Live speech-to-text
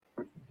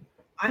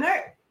I know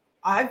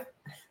I've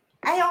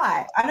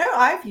AI. I know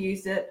I've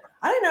used it.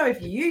 I don't know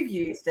if you've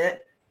used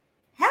it.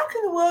 How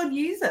can the world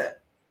use it?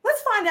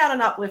 Let's find out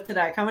on Uplift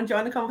today. Come and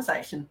join the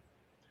conversation.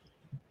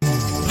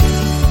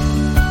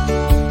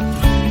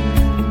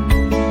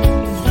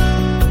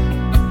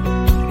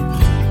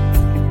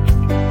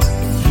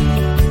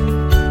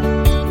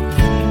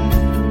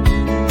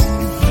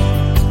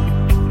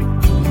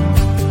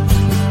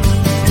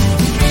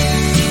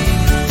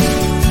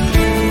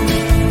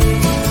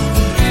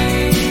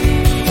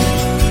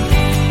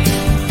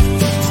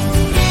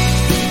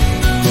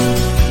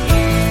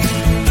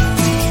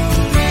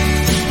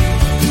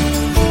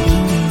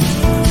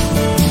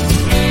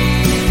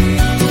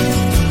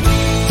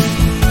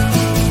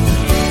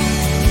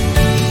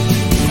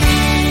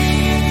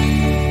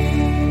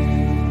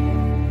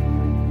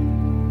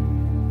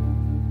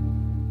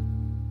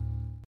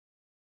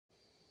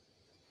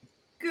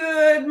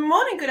 Good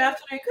morning, good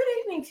afternoon, good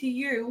evening to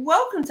you.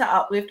 Welcome to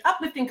Uplift,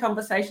 uplifting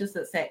conversations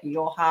that set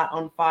your heart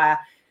on fire.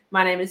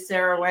 My name is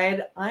Sarah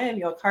Wade. I am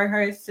your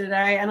co-host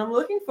today, and I'm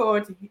looking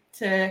forward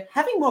to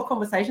having more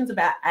conversations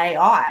about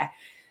AI.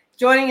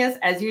 Joining us,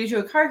 as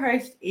usual,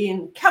 co-host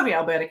in Calgary,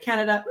 Alberta,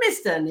 Canada,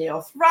 Mr.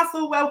 Neil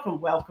Russell.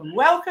 Welcome, welcome,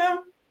 welcome.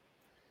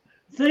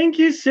 Thank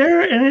you,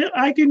 Sarah. And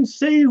I can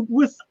say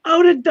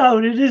without a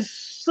doubt, it is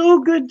so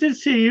good to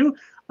see you.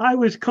 I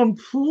was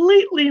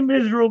completely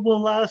miserable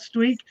last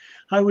week.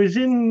 I was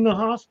in the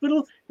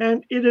hospital,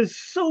 and it is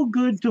so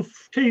good to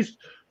taste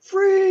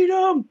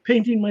freedom,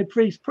 painting my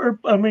face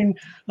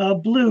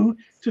blue,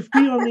 to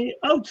be on the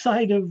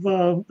outside of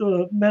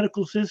the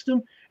medical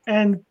system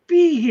and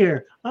be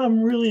here.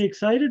 I'm really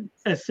excited.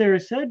 As Sarah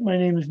said, my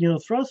name is Neil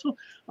Russell.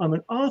 I'm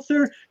an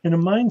author and a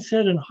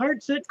mindset and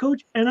heart set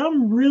coach, and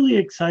I'm really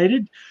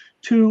excited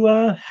to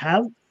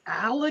have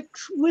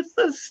Alex with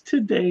us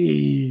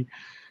today.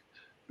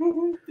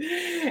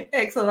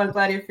 Excellent. I'm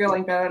glad you're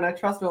feeling better, and I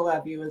trust all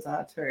our viewers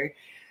are too.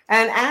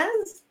 And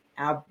as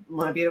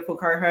my beautiful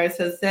co-host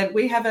has said,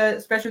 we have a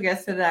special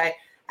guest today.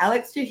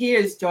 Alex Njihia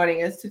is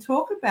joining us to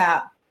talk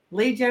about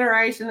lead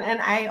generation and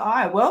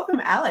AI. Welcome,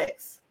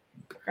 Alex.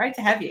 Great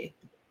to have you.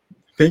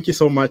 Thank you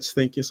so much.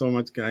 Thank you so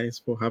much,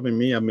 guys, for having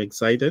me. I'm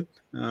excited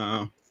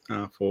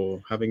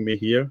for having me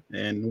here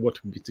and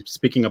what we'll be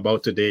speaking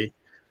about today,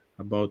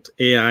 about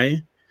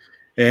AI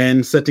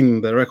and setting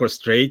the record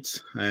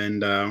straight.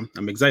 And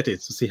I'm excited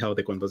to see how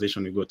the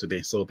conversation will go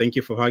today. So thank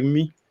you for having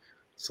me.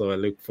 So I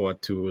look forward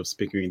to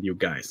speaking with you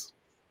guys.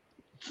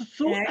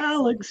 So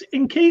Alex,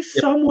 in case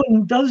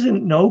someone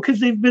doesn't know, because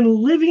they've been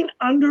living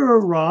under a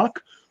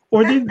rock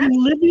or they've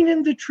been living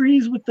in the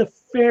trees with the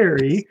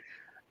fairy,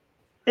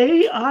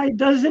 AI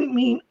doesn't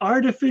mean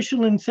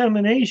artificial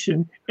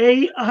insemination.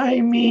 AI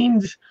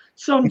means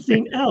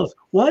something else.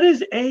 What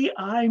does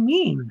AI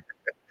mean?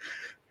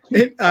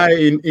 AI,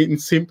 in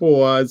simple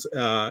words,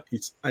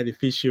 it's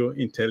artificial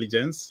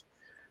intelligence.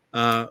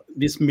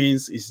 This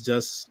means it's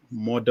just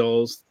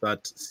models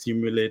that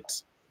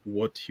simulate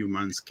what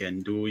humans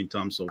can do in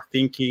terms of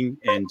thinking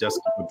and just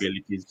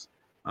capabilities.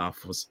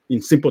 In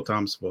simple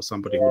terms, for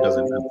somebody who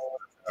doesn't know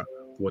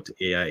what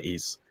AI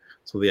is.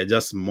 So they are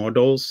just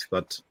models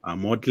that are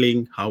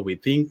modeling how we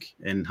think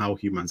and how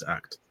humans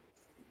act.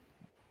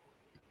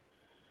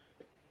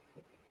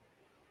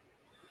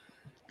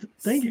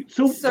 Thank you.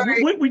 So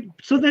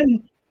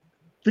then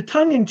the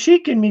tongue in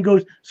cheek in me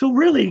goes, so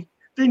really,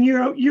 then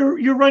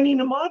you're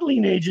running a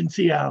modeling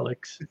agency,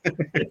 Alex.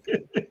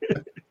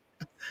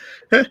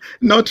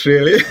 Not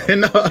really.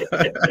 No.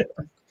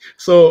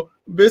 So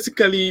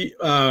basically,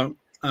 I'm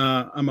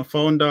a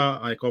founder.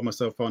 I call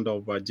myself founder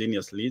of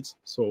Genius Leads.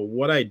 So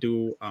what I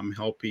do, I'm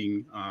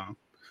helping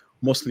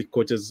mostly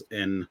coaches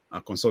and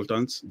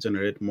consultants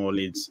generate more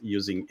leads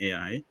using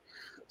AI.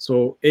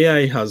 So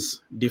AI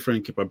has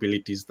different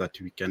capabilities that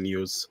we can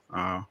use.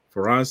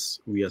 For us,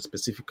 we are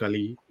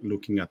specifically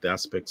looking at the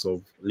aspects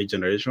of lead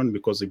generation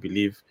because we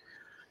believe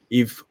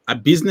if a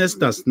business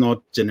does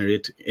not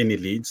generate any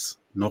leads,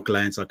 no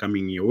clients are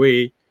coming your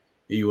way,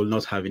 you will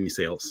not have any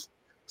sales.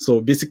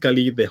 So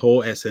basically, the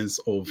whole essence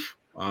of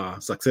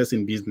success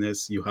in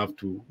business, you have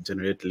to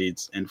generate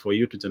leads. And for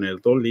you to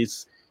generate those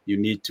leads, you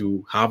need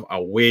to have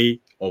a way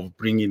of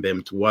bringing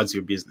them towards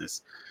your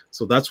business.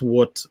 So that's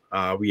what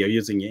we are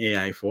using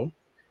AI for.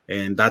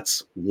 And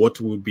that's what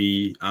we'll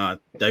be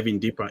diving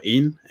deeper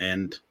in.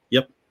 And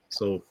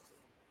so.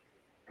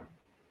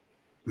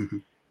 Mm-hmm.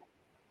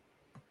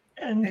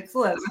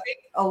 Excellent. I think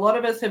a lot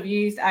of us have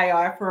used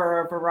AI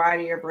for a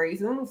variety of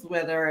reasons,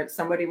 whether it's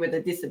somebody with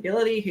a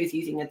disability who's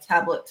using a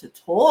tablet to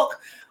talk,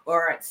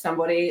 or it's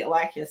somebody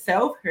like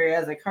yourself who,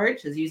 as a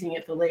coach, is using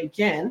it for lead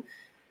gen.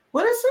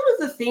 What are some of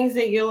the things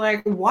that you're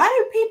like, why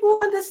do people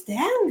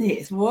understand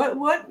this?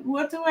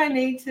 What do I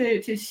need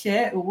to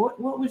share? What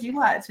would you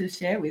like to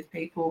share with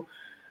people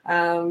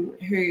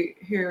who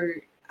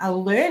are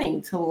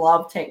learning to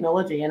love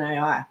technology and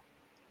AI?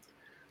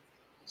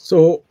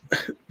 So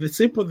the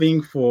simple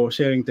thing for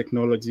sharing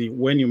technology,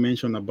 when you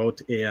mention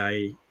about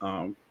AI,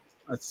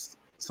 as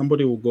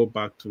somebody will go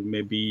back to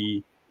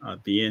maybe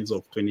the ends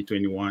of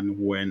 2021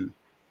 when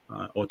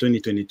or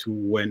 2022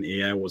 when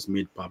AI was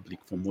made public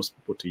for most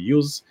people to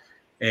use.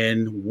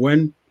 And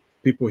when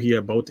people hear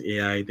about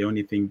AI, the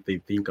only thing they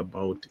think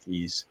about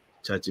is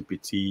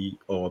ChatGPT,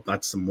 or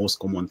that's the most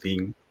common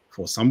thing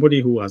for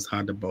somebody who has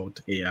heard about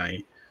AI.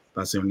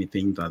 That's the only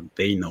thing that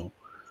they know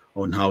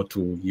on how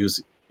to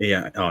use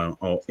AI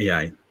or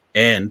AI.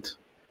 And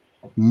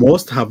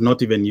most have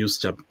not even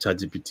used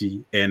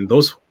ChatGPT, and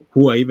those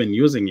who are even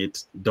using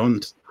it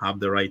don't have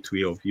the right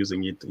way of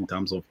using it in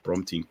terms of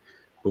prompting,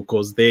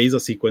 because there is a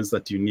sequence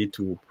that you need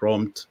to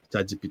prompt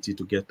ChatGPT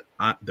to get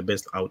the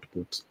best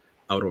output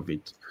out of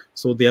it.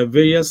 So there are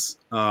various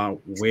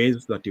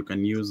ways that you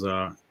can use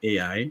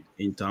AI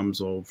in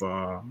terms of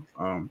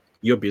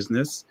your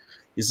business.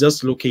 It's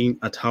just looking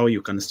at how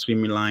you can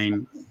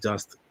streamline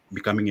just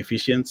becoming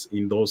efficient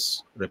in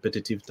those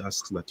repetitive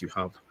tasks that you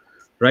have.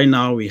 Right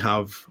now, we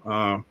have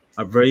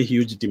a very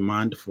huge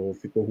demand for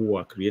people who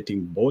are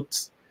creating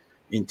bots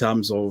in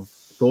terms of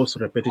those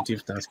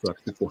repetitive tasks that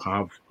people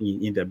have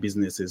in their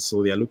businesses.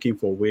 So they are looking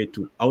for a way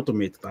to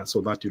automate that so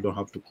that you don't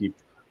have to keep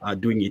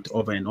doing it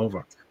over and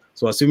over.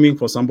 So assuming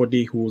for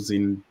somebody who's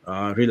in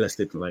real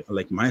estate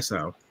like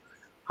myself,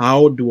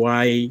 how do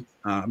I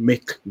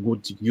make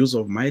good use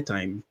of my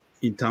time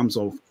in terms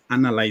of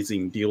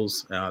analyzing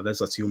deals? Let's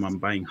assume I'm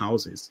buying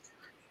houses.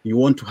 You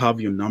want to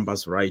have your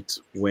numbers right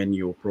when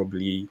you're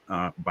probably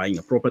buying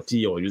a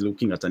property or you're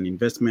looking at an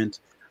investment.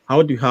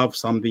 How do you have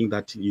something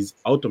that is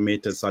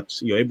automated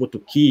such you're able to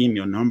key in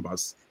your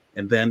numbers,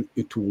 and then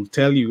it will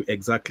tell you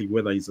exactly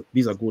whether this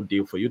is a good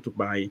deal for you to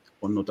buy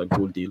or not a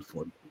good deal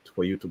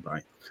for you to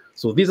buy.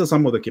 So these are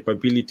some of the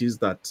capabilities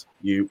that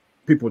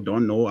people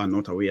don't know, are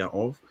not aware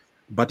of,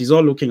 but it's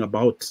all looking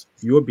about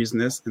your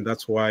business, and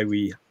that's why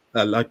we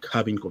like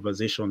having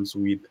conversations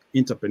with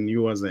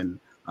entrepreneurs and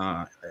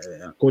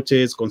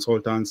coaches,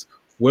 consultants,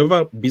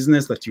 whoever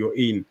business that you're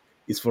in,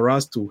 is for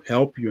us to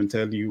help you and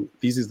tell you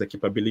this is the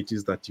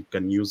capabilities that you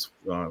can use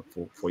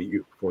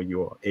for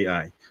your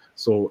AI.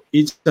 So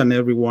each and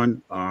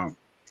everyone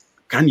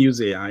can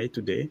use AI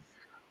today,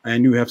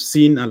 and you have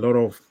seen a lot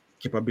of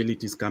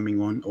capabilities coming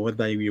on,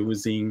 whether you're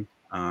using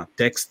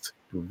text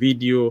to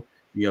video,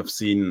 we have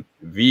seen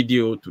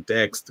video to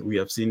text, we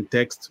have seen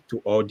text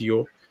to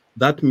audio.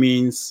 That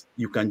means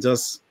you can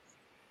just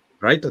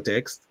write a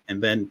text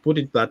and then put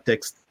that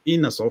text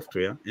in a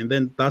software, and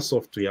then that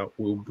software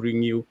will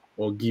bring you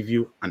or give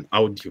you an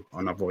audio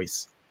on a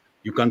voice.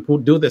 You can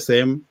do the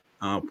same,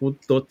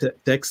 put the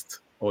text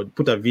or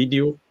put a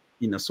video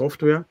in a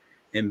software,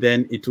 and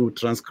then it will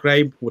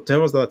transcribe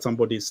whatever that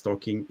somebody is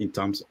talking in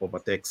terms of a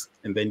text,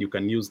 and then you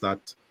can use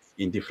that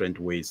in different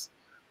ways.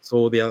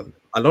 So there are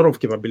a lot of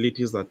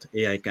capabilities that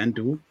AI can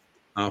do.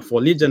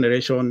 For lead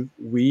generation,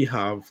 we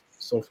have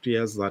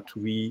softwares that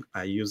we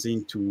are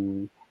using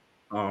to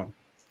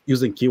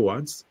using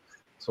keywords.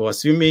 So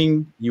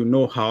assuming you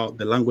know how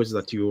the language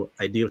that your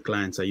ideal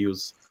clients are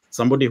use,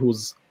 somebody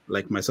who's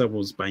like myself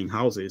who's buying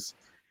houses,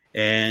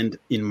 and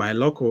in my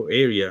local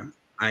area,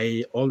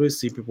 I always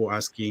see people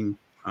asking,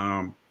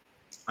 I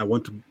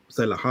want to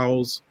sell a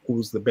house,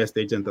 who's the best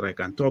agent that I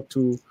can talk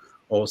to,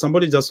 or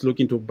somebody just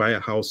looking to buy a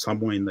house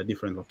somewhere in a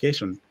different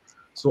location.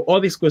 So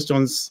all these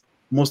questions,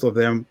 most of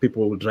them,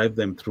 people will drive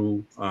them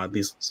through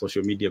these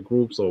social media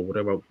groups or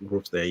whatever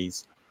groups there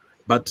is.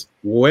 But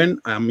when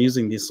I'm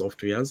using these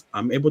softwares,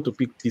 I'm able to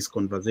pick these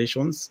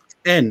conversations,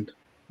 and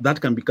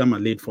that can become a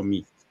lead for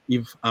me.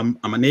 If I'm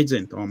an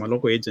agent or I'm a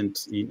local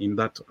agent in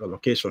that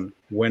location,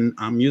 when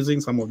I'm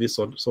using some of this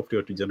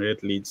software to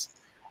generate leads,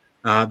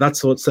 that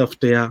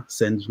software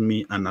sends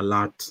me an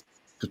alert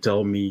to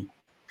tell me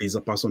there's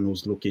a person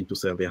who's looking to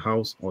sell their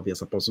house, or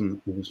there's a person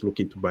who's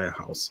looking to buy a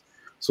house.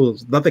 So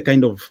that's the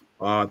kind of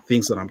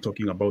things that I'm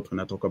talking about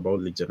when I talk about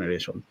lead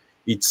generation.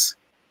 It's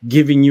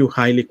giving you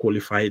highly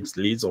qualified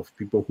leads of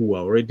people who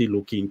are already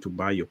looking to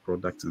buy your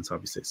products and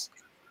services.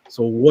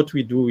 So what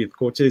we do with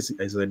coaches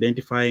is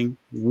identifying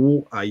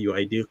who are your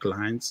ideal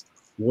clients,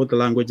 what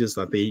languages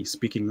are they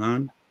speaking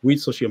on, which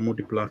social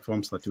media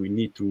platforms that we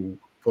need to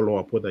follow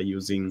up, whether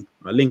using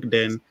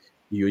LinkedIn,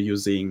 you're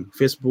using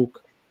Facebook,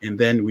 and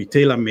then we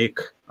tailor make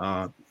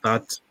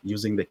that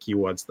using the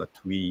keywords that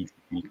we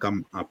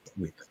come up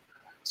with.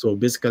 So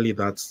basically,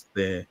 that's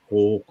the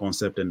whole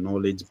concept and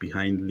knowledge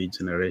behind lead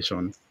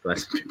generation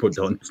that people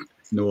don't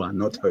know and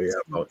not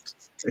aware about.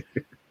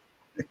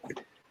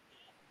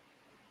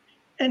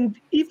 And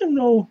even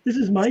though, this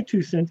is my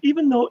 2 cents,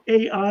 even though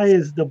AI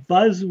is the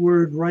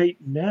buzzword right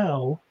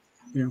now,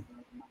 yeah,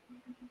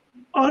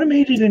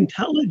 automated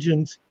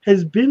intelligence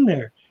has been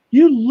there.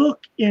 You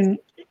look in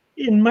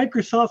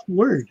Microsoft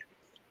Word,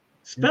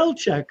 spell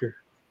checker.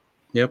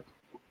 Yep.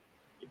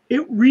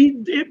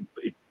 It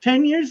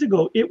 10 years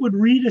ago, it would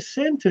read a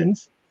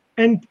sentence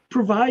and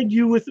provide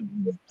you with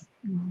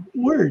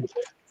words.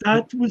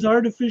 That was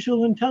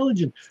artificial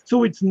intelligence.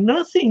 So it's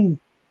nothing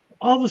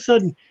all of a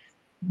sudden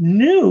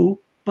new,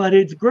 but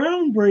it's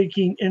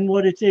groundbreaking in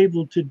what it's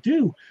able to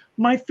do.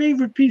 My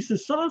favorite piece of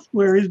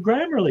software is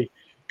Grammarly,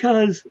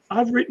 because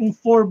I've written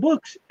 4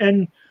 books,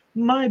 and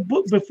my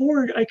book,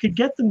 before I could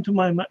get them to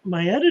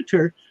my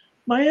editor,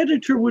 my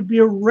editor would be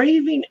a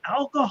raving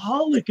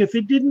alcoholic if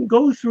it didn't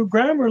go through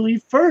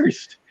Grammarly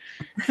first,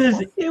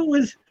 because it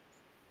was,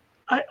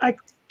 I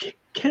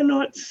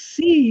cannot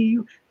see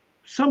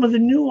some of the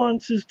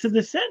nuances to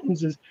the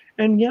sentences.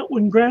 And yet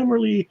when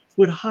Grammarly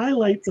would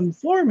highlight them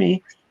for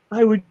me,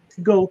 I would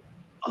go,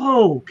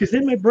 oh, because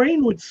then my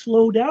brain would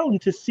slow down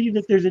to see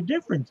that there's a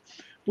difference.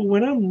 But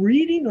when I'm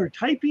reading or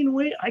typing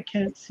away, I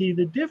can't see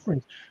the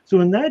difference.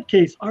 So in that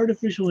case,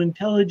 artificial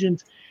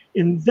intelligence,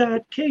 in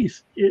that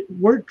case, it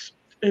works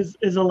as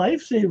a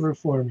lifesaver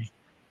for me.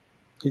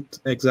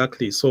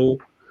 Exactly. So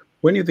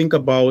when you think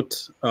about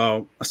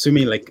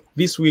assuming like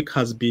this week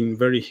has been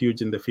very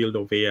huge in the field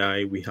of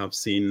AI, we have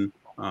seen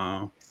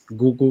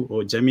Google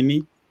or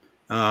Gemini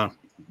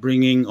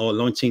bringing or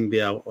launching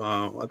their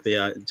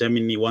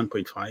Gemini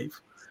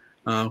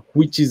 1.5,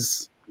 which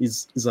is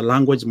a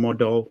language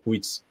model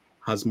which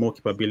has more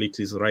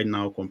capabilities right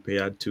now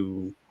compared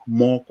to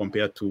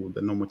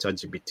the normal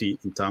ChatGPT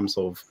in terms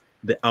of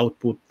the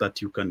output that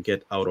you can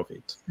get out of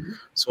it.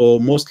 So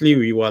mostly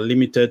we were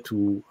limited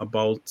to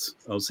about,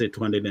 I would say,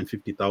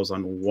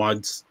 250,000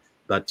 words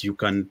that you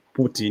can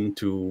put in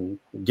to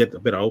get a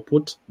better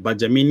output. But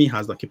Gemini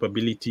has the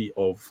capability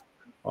of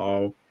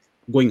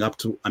going up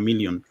to 1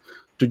 million.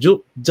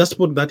 To just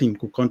put that in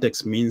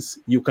context means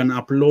you can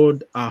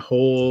upload a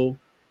whole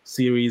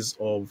series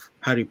of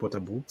Harry Potter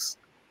books,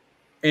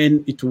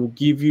 and it will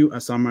give you a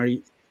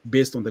summary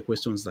based on the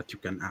questions that you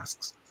can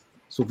ask.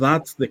 So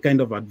that's the kind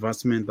of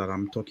advancement that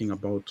I'm talking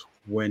about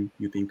when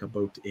you think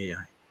about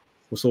AI.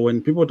 So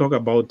when people talk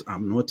about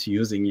I'm not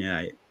using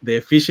AI, the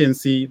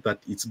efficiency that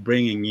it's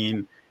bringing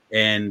in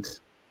and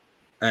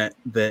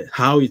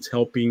how it's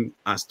helping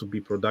us to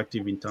be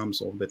productive in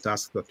terms of the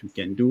tasks that we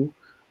can do,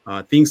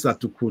 things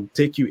that could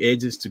take you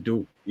ages to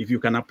do. If you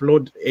can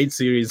upload 8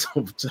 series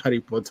of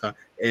Harry Potter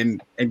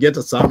and get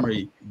a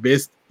summary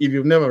based, if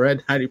you've never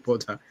read Harry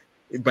Potter,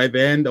 by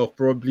the end of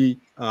probably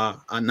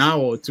an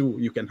hour or two,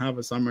 you can have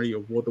a summary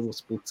of what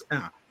those books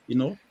are.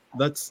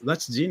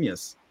 That's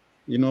genius.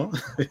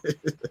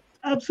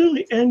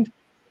 Absolutely. And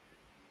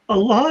a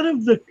lot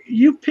of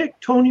you pick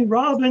Tony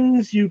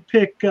Robbins, you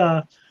pick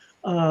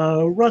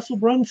Russell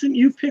Brunson,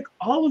 you pick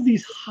all of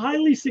these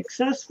highly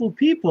successful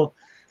people.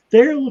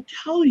 They will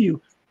tell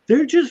you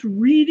they're just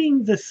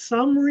reading the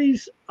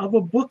summaries of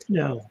a book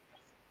now,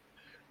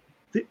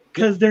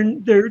 because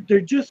they're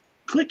just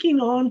clicking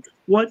on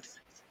what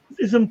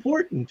is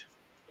important.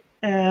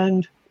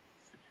 And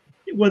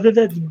whether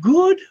that's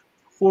good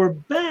or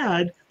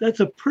bad, that's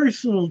a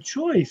personal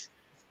choice.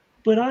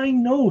 But I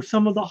know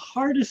some of the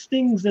hardest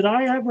things that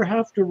I ever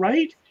have to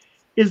write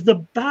is the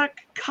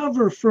back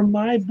cover for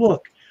my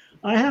book.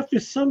 I have to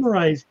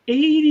summarize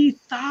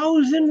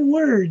 80,000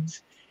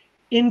 words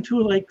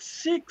into like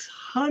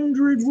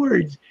 600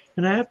 words,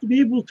 and I have to be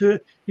able to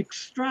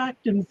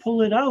extract and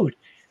pull it out.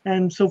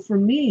 And so for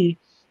me,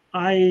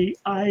 I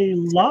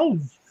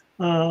love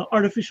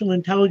artificial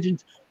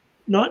intelligence,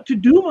 not to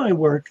do my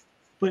work,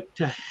 but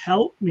to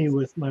help me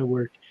with my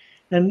work.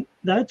 And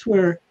that's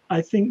where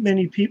I think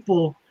many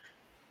people,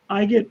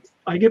 I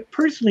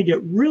personally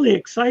get really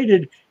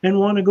excited and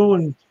want to go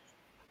and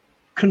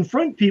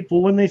confront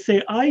people when they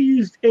say, I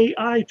used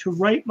AI to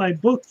write my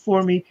book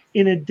for me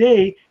in a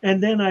day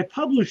and then I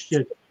published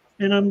it.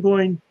 And I'm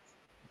going,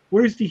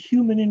 where's the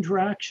human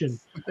interaction?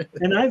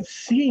 And I've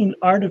seen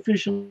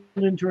artificial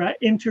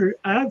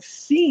I've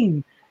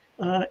seen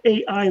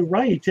AI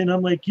write, and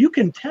I'm like, you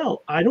can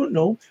tell. I don't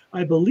know.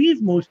 I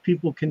believe most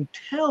people can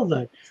tell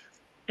that.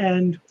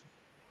 And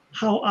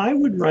how I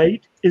would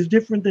write is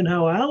different than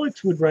how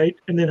Alex would write,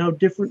 and then how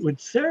different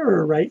would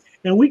Sarah write.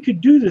 And we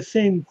could do the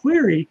same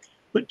query,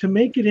 but to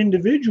make it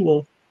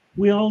individual,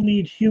 we all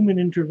need human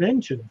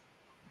intervention.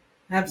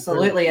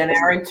 Absolutely. And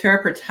our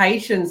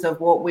interpretations of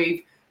what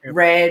we've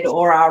read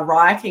or our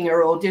writing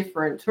are all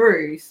different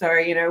too. So,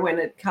 when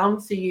it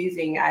comes to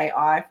using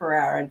AI for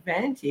our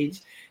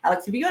advantage,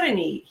 Alex, have you got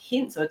any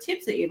hints or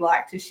tips that you'd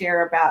like to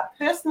share about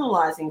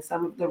personalizing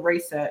some of the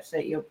research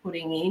that you're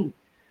putting in?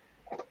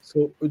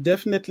 So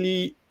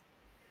definitely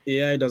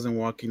AI doesn't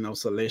work in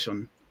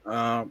isolation.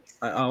 I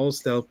always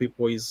tell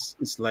people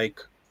it's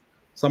like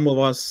some of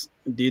us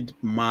did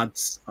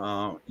maths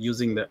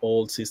using the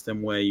old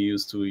system where you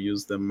used to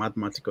use the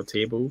mathematical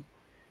table,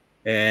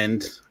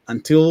 and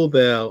until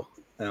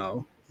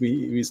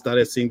we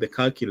started seeing the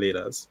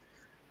calculators,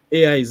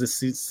 AI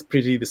is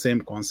pretty the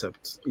same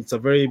concept. It's a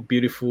very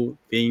beautiful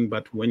thing,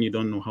 but when you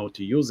don't know how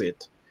to use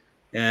it,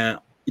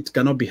 it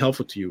cannot be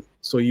helpful to you.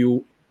 So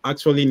you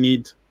actually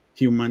need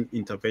human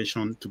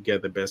intervention to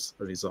get the best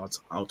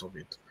results out of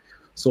it.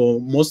 So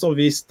most of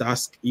these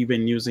tasks,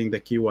 even using the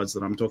keywords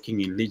that I'm talking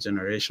in lead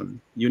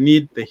generation, you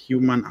need the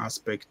human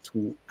aspect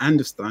to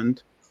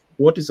understand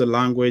what is the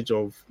language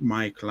of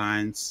my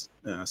clients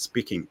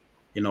speaking.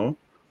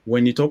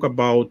 When you talk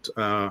about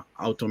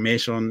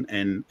automation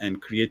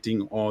and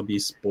creating all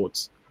these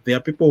bots, there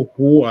are people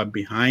who are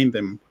behind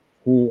them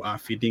who are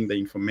feeding the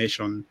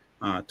information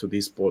to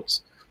these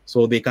bots.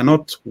 So they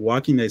cannot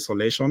work in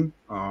isolation.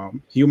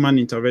 Human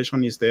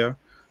intervention is there.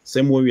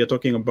 Same way we are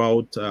talking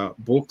about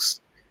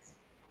books.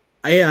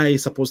 AI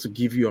is supposed to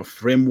give you a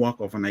framework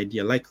of an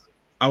idea. Like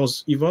if I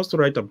was to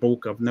write a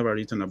book, I've never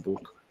written a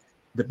book.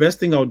 The best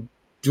thing I would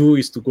do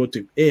is to go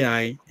to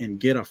AI and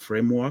get a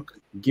framework,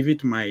 give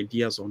it my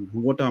ideas on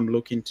what I'm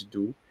looking to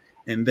do,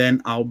 and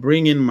then I'll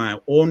bring in my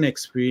own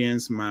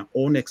experience, my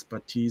own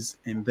expertise,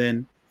 and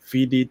then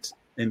feed it,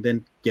 and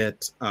then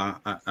get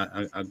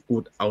a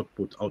good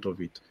output out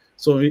of it.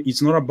 So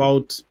it's not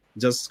about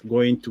just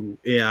going to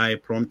AI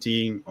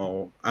prompting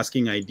or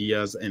asking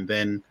ideas and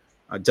then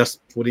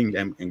just putting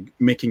them and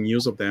making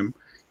use of them.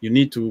 You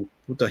need to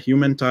put a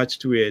human touch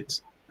to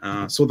it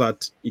so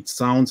that it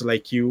sounds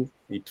like you,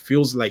 it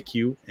feels like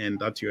you, and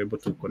that you're able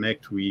to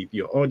connect with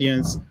your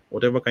audience,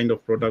 whatever kind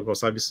of product or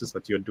services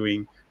that you're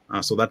doing.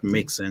 So that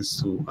makes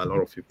sense to a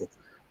lot of people.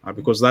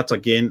 Because that's,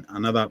 again,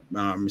 another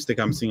mistake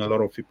I'm seeing a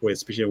lot of people,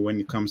 especially when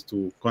it comes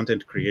to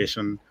content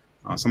creation.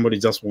 Somebody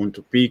just want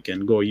to pick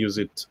and go use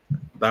it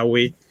that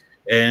way.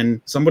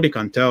 And somebody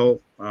can tell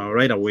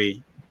right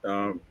away,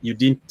 you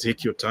didn't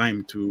take your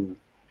time to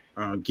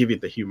give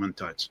it the human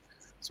touch.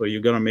 So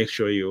you got to make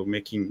sure you're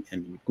making a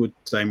good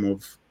time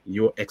of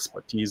your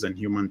expertise and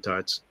human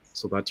touch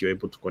so that you're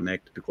able to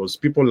connect, because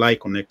people like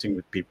connecting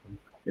with people.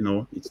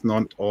 It's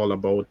not all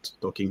about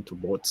talking to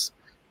bots.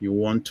 You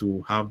want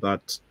to have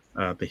that,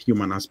 the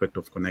human aspect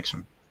of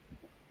connection.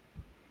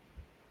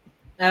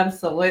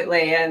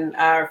 Absolutely. And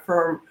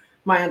from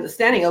my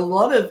understanding, a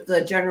lot of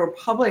the general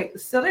public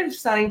sort of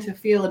starting to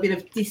feel a bit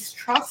of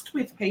distrust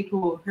with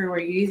people who are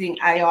using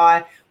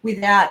AI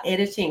without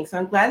editing. So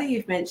I'm glad that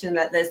you've mentioned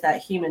that there's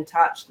that human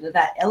touch,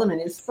 that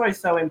element is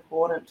so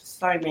important to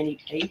so many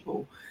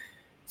people.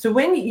 So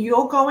when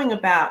you're going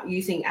about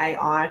using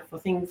AI for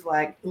things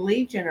like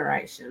lead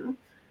generation,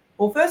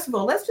 well, first of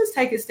all, let's just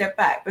take a step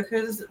back,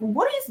 because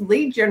what is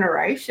lead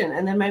generation?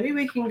 And then maybe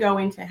we can go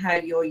into how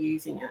you're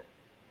using it.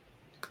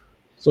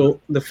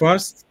 So the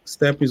first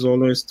step is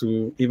always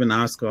to even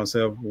ask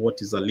ourselves,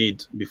 what is a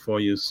lead, before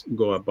you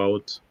go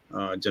about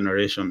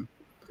generation.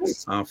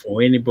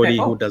 For anybody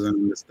who doesn't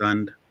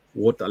understand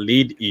what a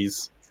lead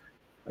is,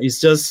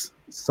 it's just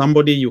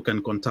somebody you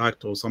can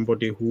contact or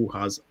somebody who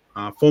has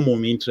a form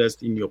of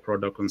interest in your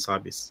product and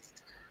service.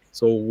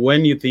 So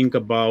when you think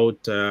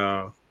about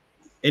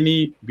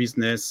any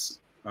business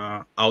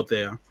out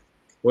there,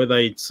 whether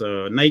it's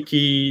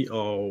Nike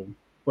or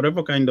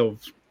whatever kind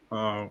of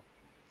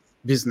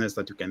business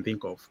that you can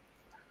think of.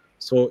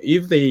 So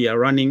if they are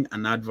running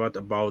an advert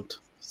about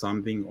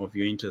something of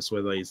your interest,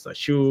 whether it's a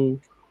shoe,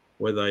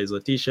 whether it's a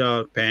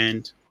t-shirt,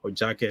 pant, or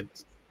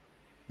jacket,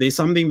 there's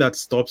something that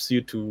stops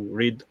you to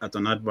read at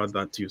an advert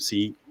that you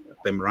see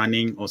them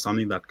running, or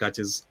something that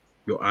catches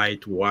your eye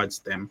towards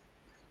them,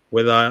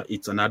 whether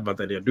it's an advert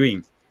that you're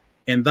doing.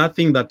 And that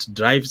thing that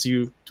drives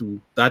you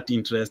to that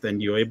interest,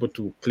 and you're able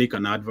to click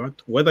an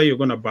advert, whether you're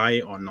going to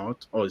buy or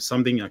not, or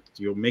something that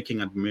you're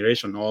making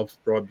admiration of,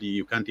 probably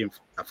you can't even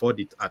afford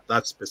it at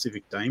that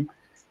specific time,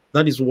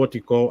 that is what we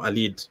call a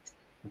lead.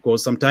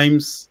 Because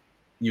sometimes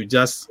you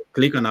just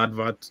click an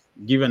advert,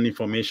 give an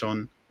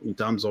information in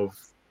terms of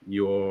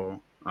your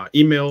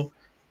email,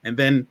 and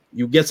then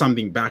you get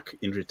something back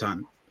in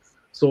return.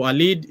 So a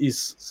lead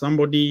is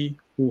somebody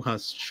who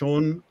has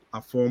shown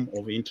a form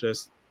of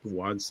interest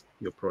towards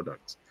your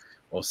product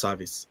or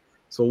service.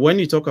 So when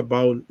you talk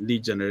about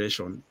lead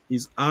generation,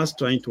 is us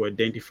trying to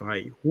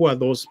identify who are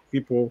those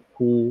people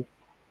who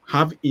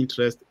have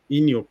interest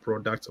in your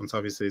products and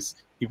services,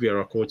 if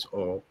you're a coach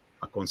or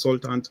a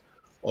consultant,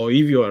 or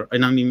if you are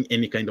running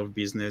any kind of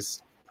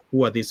business,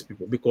 who are these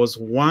people? Because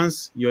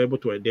once you're able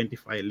to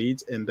identify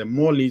leads, and the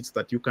more leads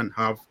that you can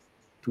have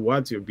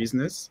towards your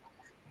business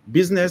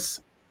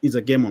is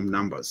a game of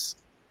numbers.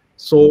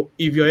 So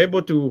if you're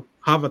able to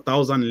have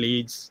 1,000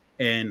 leads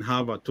and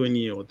have a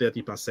 20 or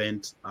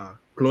 30%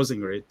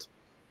 closing rate,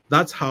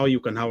 that's how you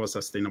can have a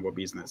sustainable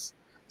business.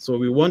 So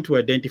we want to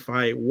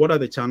identify what are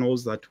the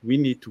channels that we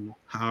need to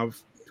have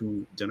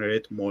to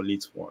generate more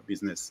leads for our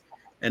business.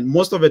 And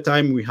most of the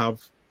time we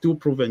have two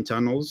proven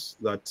channels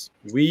that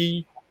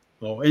we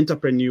or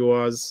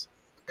entrepreneurs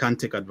can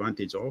take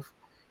advantage of.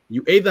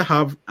 You either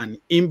have an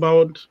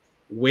inbound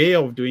way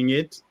of doing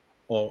it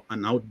or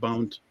an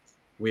outbound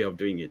way of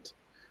doing it.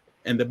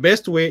 And the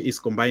best way is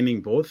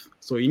combining both.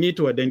 So you need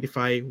to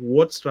identify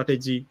what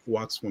strategy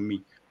works for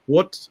me.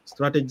 What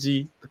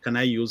strategy can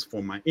I use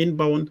for my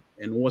inbound,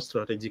 and what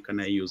strategy can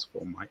I use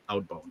for my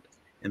outbound?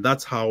 And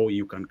that's how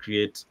you can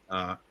create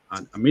a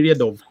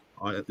myriad of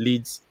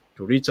leads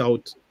to reach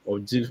out, or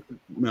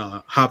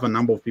have a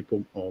number of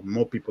people or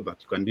more people that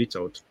you can reach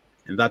out.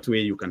 And that way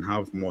you can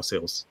have more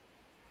sales.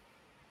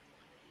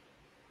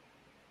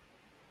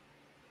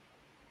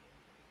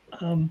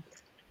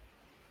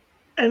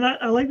 And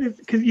I like this,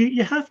 because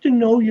you have to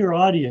know your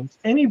audience.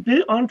 Any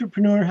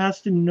entrepreneur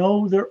has to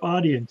know their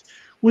audience.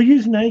 We'll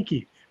use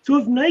Nike. So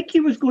if Nike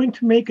was going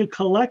to make a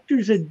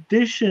collector's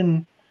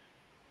edition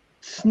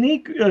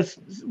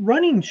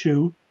running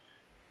shoe,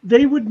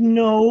 they would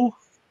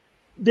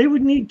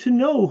need to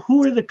know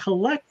who are the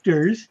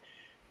collectors,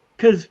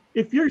 because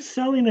if you're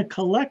selling a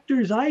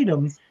collector's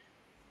item,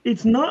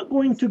 it's not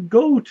going to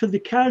go to the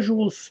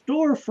casual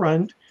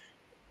storefront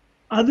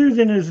other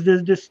than as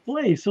the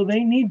display. So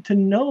they need to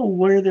know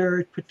where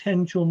their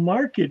potential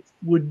market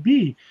would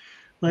be.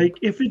 Like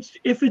if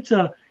it's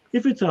a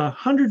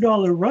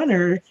 $100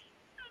 runner,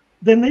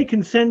 then they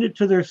can send it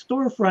to their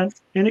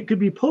storefront and it could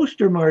be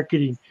poster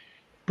marketing.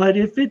 But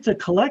if it's a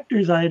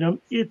collector's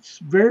item, it's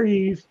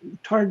very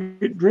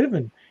target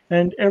driven,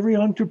 and every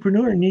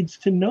entrepreneur needs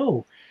to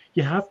know.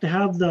 You have to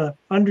have the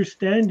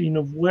understanding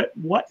of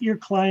what your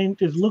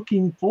client is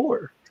looking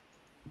for.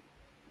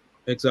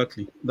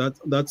 Exactly.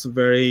 That's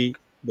very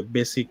the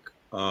basic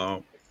uh,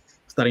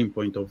 starting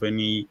point of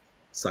any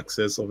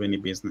success of any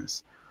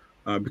business,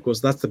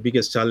 because that's the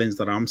biggest challenge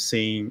that I'm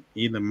seeing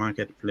in the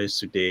marketplace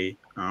today.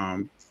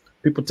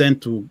 People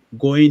tend to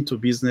go into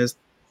business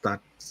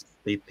that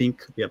they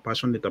think they are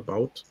passionate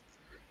about.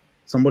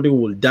 Somebody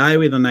will die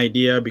with an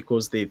idea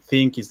because they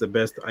think it's the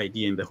best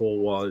idea in the whole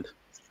world,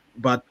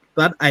 but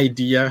that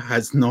idea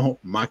has no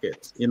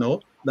market.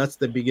 That's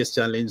the biggest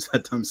challenge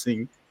that I'm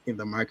seeing in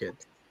the market.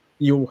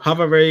 You have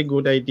a very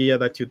good idea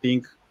that you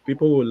think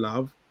people will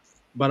love,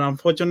 but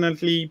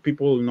unfortunately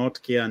people will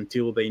not care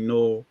until they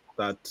know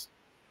that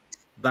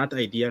that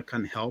idea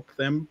can help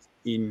them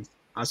in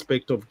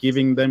aspect of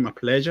giving them a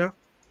pleasure,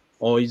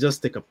 or you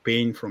just take a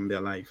pain from their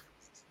life.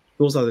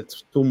 Those are the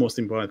two most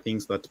important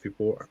things that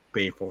people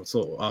pay for.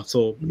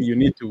 So you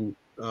need to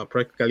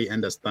practically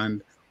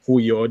understand who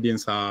your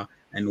audience are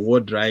and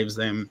what drives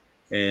them,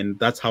 and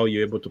that's how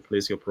you're able to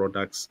place your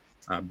products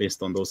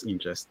based on those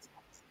interests.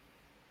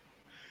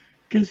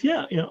 Because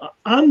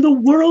I'm the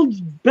world's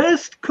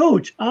best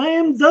coach. I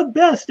am the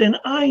best, and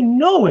I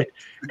know it.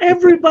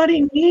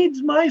 Everybody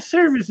needs my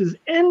services.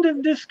 End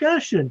of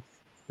discussion.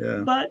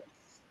 Yeah. But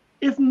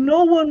if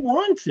no one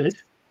wants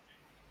it,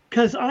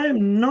 because I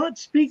am not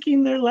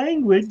speaking their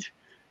language,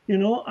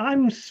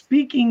 I'm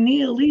speaking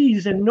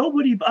Neolese, and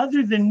nobody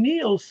other than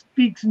Neil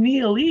speaks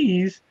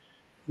Neolese,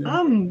 Yeah.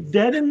 I'm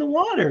dead in the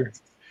water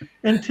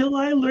until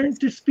I learned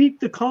to speak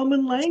the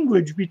common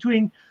language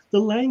between the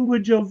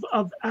language of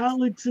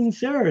Alex and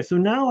Sarah. So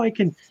now I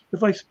can,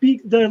 if I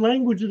speak the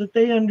language that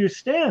they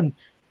understand,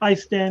 I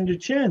stand a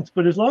chance.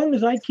 But as long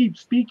as I keep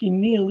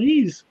speaking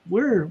Neolese,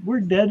 we're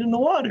dead in the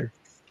water.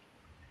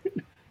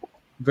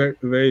 Very,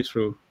 very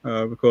true.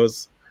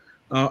 Because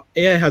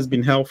AI has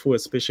been helpful,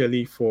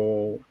 especially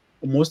for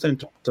most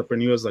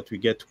entrepreneurs that we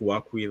get to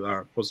work with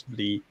are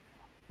possibly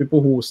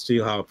people who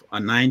still have a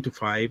 9 to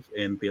 5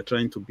 and they're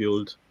trying to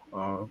build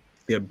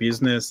their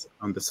business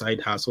on the side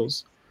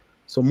hustles.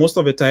 So most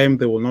of the time,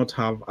 they will not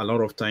have a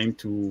lot of time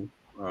to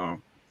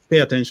pay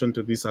attention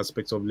to these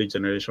aspects of lead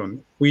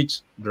generation,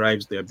 which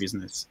drives their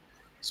business.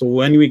 So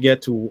when we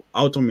get to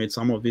automate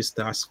some of these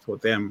tasks for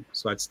them,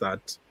 such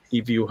that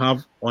if you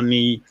have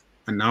only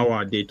an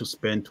hour a day to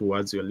spend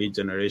towards your lead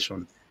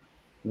generation,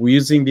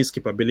 using these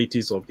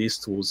capabilities of these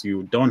tools,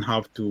 you don't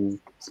have to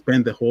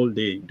spend the whole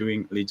day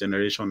doing lead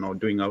generation or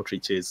doing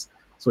outreaches.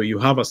 So you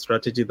have a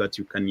strategy that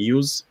you can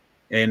use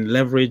and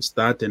leverage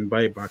that and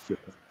buy back your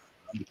time.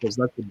 Because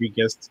that's the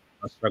biggest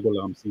struggle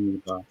I'm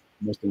seeing with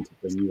most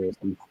entrepreneurs.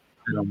 And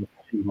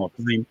more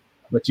time.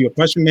 But you're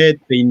passionate,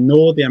 they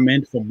know they're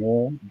meant for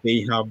more,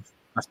 they have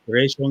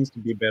aspirations to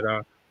be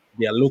better,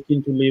 they are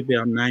looking to live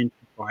their 9 to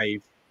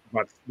 5,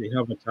 but they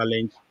have a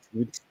challenge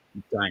with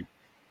time.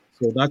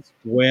 So that's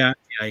where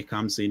AI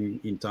comes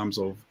in terms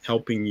of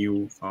helping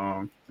you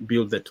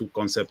build the two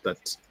concepts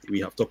that we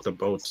have talked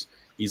about,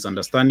 is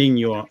understanding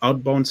your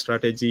outbound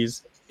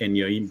strategies and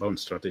your inbound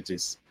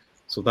strategies.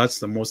 So that's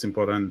the most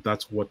important.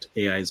 That's what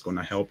AI is going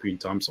to help you in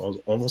terms of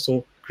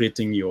also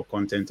creating your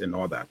content and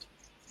all that.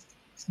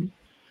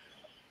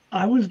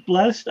 I was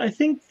blessed. I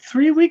think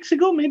 3 weeks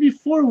ago, maybe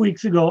 4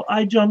 weeks ago,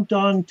 I jumped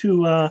on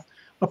to a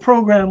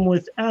program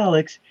with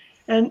Alex.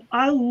 And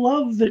I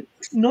love that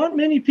not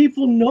many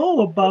people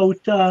know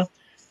about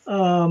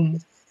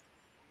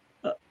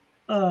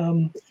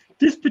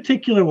this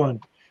particular one.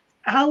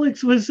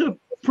 Alex was a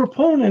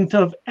proponent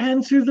of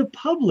Answer the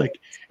Public.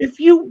 If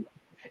you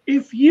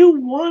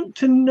want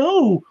to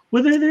know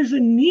whether there's a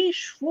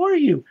niche for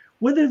you,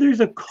 whether there's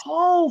a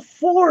call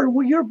for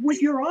what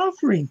you're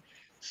offering,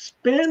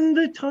 spend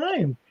the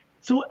time.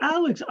 So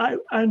Alex,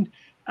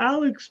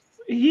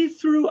 he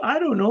threw, I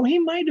don't know, he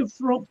might have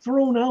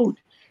thrown out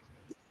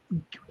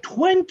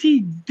 20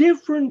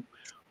 different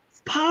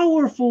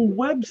powerful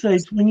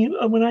websites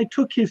when I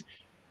took his,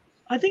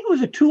 I think it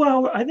was a 2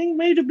 hour, I think it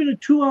may have been a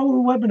 2 hour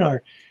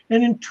webinar.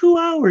 And in 2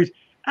 hours,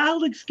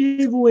 Alex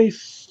gave away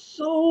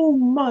so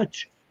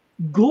much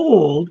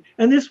gold,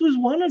 and this was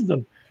one of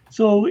them.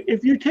 So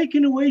if you're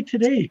taking away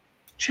today,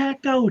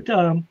 check out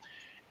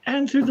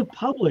Answer the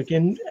Public.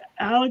 And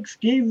Alex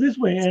gave this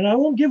way, and I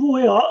won't give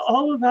away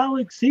all of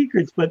Alex's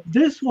secrets, but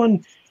this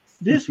one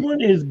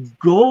is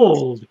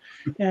gold.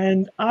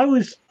 And I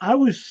was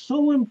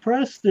so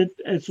impressed that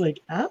it's like,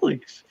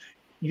 Alex,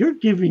 you're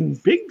giving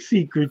big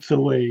secrets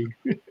away.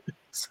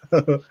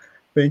 So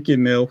thank you,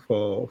 Neil,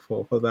 for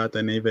that,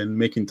 and even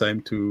making time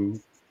to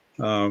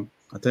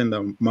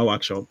attend my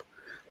workshop.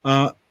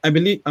 I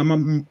believe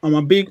I'm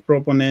a big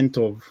proponent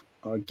of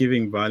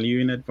giving value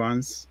in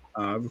advance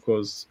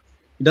because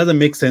it doesn't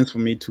make sense for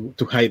me to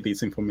hide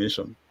this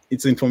information.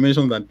 it's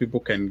information that people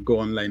can go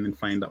online and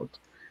find out.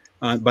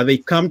 But they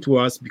come to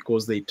us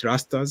because they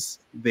trust us.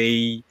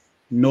 They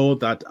know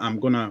that I'm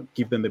going to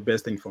give them the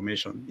best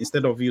information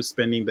instead of you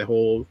spending the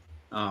whole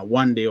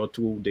 1 day or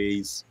 2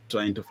 days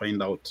trying to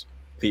find out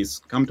this.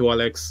 Come to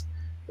Alex.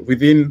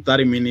 Within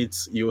 30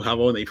 minutes, you have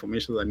all the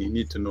information that you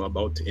need to know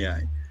about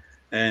AI.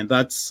 And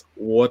that's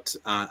what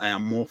I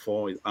am more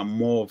for. I'm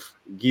more of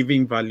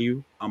giving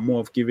value. I'm more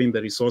of giving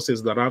the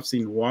resources that I've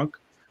seen work.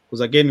 Because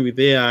again, with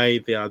AI,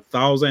 there are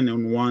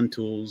 1,001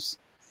 tools,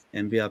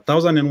 and there are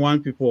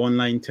 1,001 people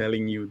online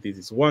telling you this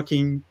is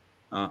working.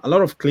 A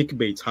lot of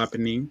clickbait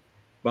happening.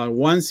 But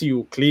once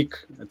you click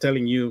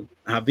telling you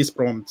I have this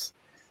prompt,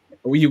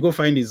 what you go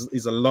find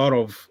is a lot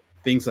of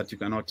things that you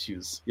cannot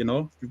use.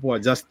 People are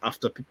just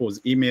after people's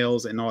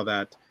emails and all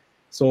that.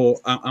 So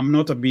I'm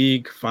not a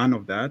big fan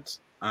of that.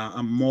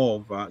 I'm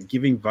more of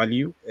giving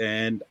value,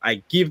 and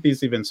I give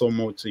this even so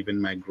much,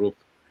 even my group.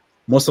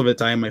 Most of the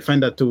time, I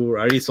find a tool,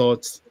 a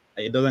resource.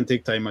 It doesn't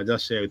take time. I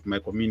just share with my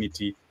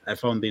community. I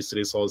found this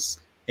resource.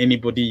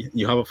 Anybody,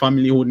 you have a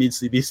family who needs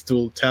this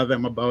tool, tell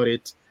them about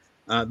it.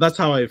 That's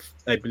how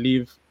I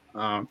believe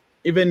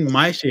even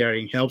my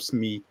sharing helps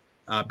me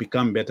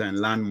become better and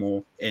learn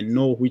more and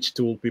know which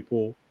tool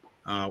people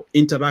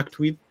interact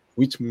with,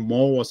 which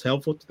more was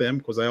helpful to them,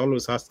 because I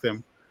always ask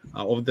them,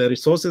 of the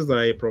resources that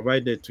I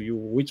provided to you,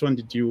 which one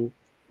did you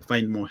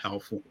find more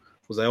helpful?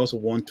 Because I also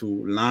want to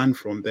learn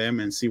from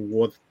them and see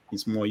what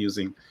is more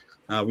using.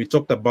 We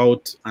talked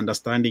about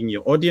understanding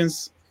your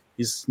audience.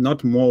 It's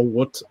not more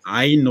what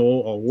I know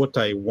or what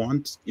I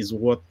want, is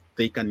what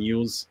they can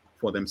use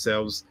for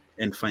themselves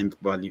and find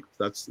value.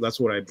 That's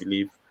what I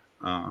believe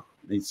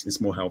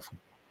it's more helpful.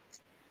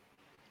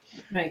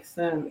 Makes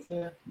sense.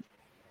 Yeah.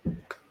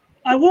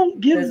 I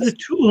won't give the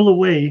tool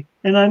away,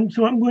 and I'm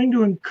going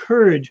to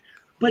encourage.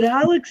 But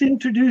Alex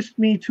introduced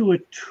me to a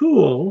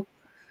tool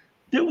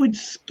that would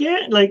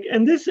scan,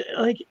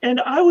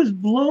 and I was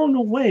blown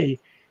away.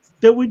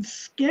 That would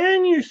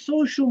scan your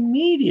social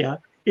media.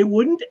 It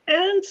wouldn't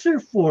answer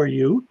for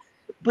you,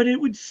 but it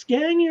would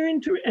scan your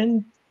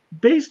and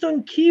based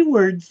on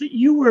keywords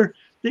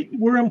that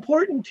were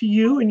important to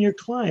you and your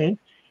client,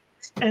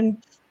 and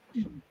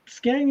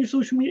scan your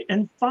social media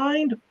and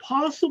find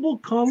possible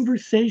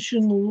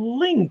conversation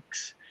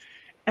links.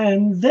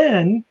 And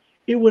then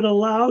it would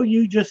allow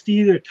you just to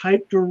either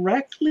type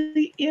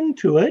directly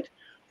into it,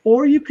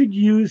 or you could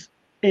use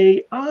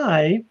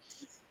AI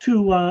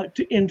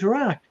to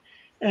interact.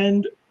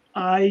 And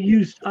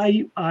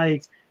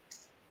I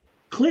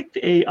clicked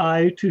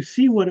AI to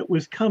see what it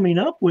was coming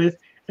up with,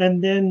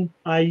 and then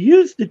I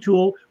used the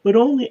tool, but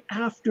only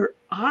after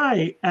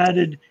I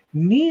added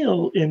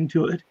Neil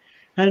into it.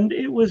 And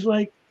it was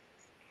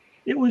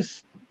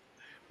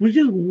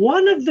just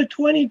one of the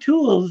 20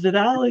 tools that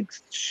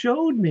Alex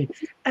showed me.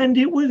 And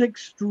it was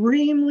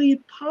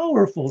extremely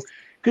powerful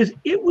because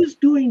it was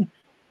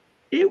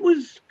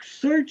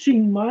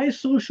searching my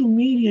social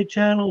media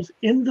channels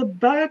in the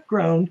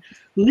background,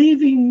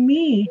 leaving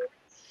me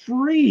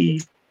free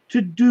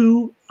to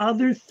do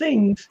other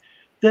things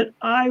that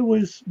I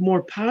was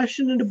more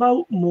passionate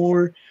about,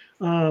 more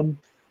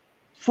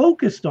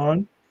focused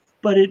on.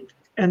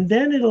 And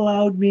then it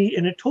allowed me,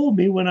 and it told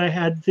me when I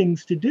had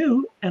things to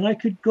do, and I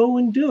could go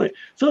and do it.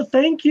 So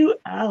thank you,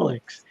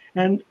 Alex.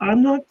 And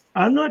I'm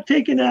not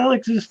taking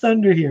Alex's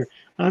thunder here.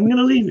 I'm going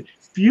to leave it.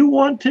 If you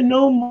want to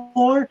know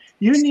more,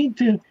 you need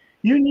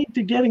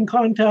to get in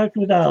contact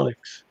with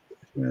Alex.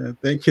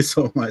 Thank you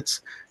so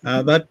much.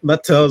 That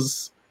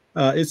tells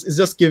it's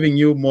just giving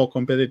you more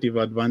competitive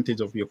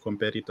advantage of your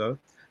competitor,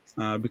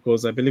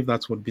 because I believe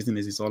that's what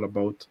business is all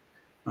about.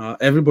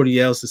 Everybody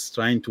else is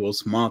trying to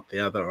outsmart the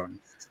other one.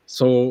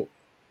 So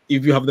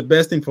if you have the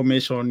best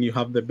information, you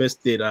have the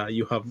best data,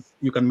 you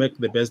can make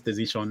the best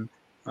decision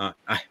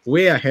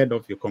way ahead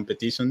of your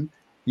competition.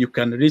 You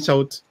can reach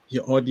out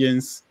your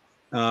audience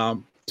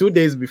 2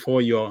 days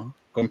before your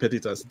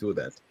competitors do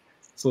that.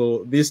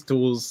 So these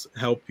tools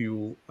help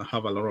you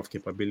have a lot of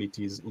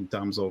capabilities in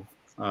terms of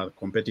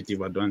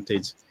competitive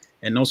advantage.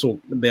 And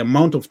also the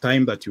amount of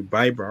time that you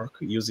buy back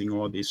using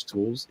all these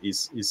tools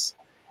is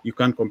you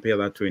can't compare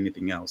that to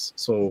anything else.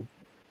 So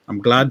I'm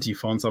glad you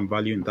found some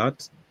value in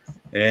that.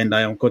 And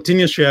I am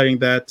continue sharing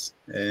that,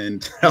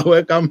 and I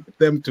welcome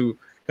them to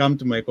come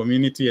to my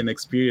community and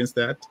experience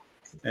that.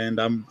 And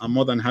I'm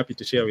more than happy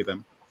to share with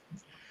them.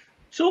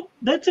 So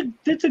that's a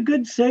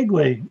good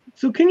segue.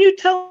 So can you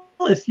tell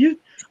us,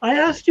 I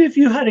asked you if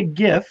you had a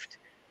gift,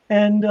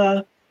 and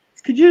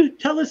could you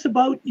tell us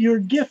about your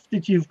gift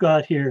that you've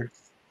got here?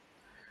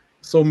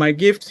 So my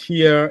gift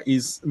here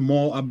is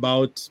more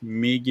about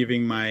me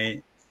giving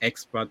my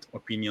expert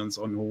opinions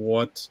on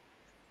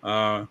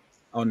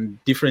on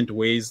different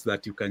ways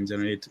that you can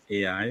generate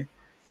AI.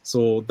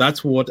 So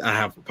that's what I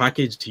have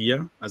packaged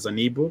here as an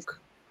ebook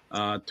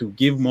to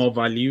give more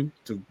value,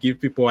 to give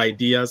people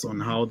ideas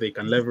on how they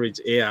can leverage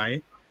AI.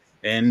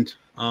 And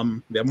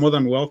they're more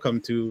than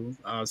welcome to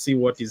see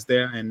what is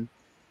there and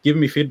give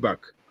me feedback.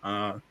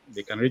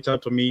 They can reach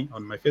out to me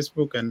on my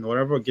Facebook and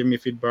whatever, give me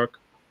feedback.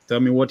 Tell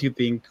me what you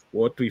think,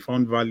 what we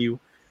found value.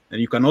 And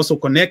you can also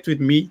connect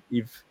with me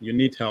if you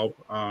need help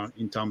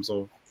in terms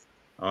of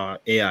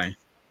AI.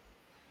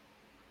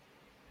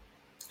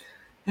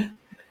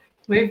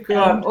 We've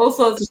got all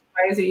sorts of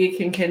ways that you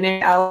can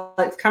connect.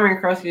 Alex, coming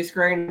across your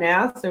screen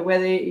now. So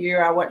whether you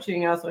are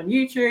watching us on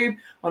YouTube,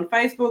 on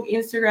Facebook,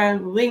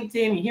 Instagram,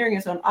 LinkedIn, you're hearing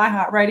us on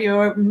iHeartRadio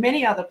or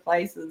many other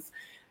places,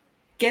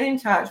 get in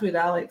touch with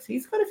Alex.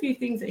 He's got a few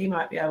things that he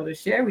might be able to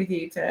share with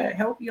you to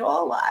help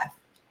your life.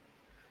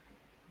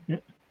 Yeah.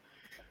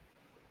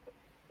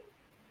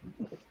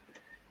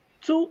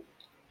 So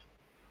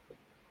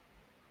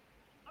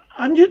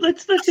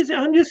let's just say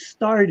I'm just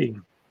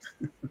starting,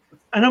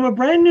 and I'm a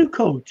brand new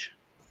coach.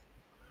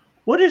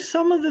 What are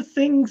some of the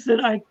things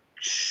that I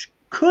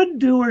could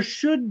do or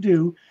should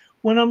do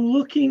when I'm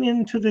looking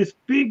into this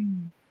big,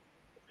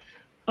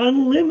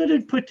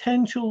 unlimited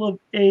potential of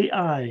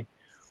AI?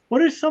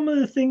 What are some of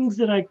the things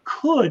that I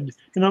could,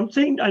 and I'm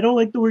saying I don't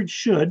like the word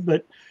should,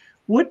 but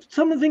what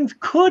some of the things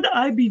could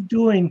I be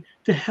doing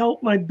to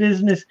help my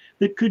business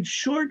that could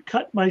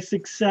shortcut my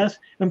success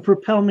and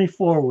propel me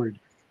forward?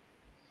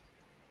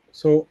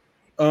 So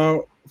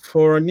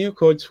for a new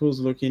coach who's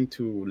looking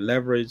to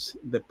leverage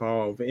the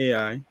power of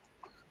AI,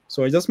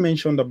 so I just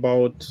mentioned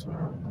about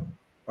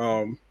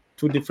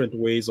 2 different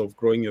ways of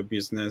growing your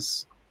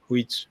business,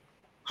 which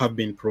have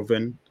been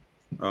proven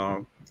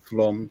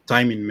from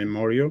time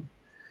immemorial.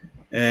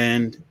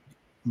 And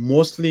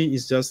mostly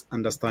it's just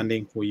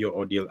understanding who your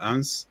audience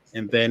is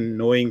and then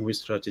knowing which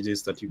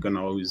strategies that you can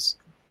use.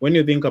 When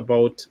you think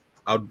about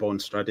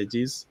outbound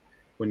strategies,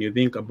 when you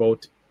think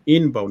about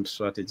inbound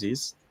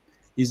strategies,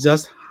 it's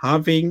just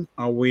having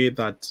a way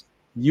that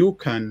you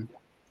can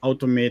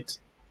automate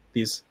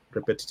these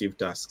repetitive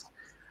tasks.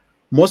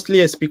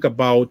 Mostly I speak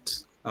about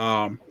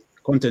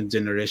content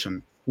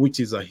generation, which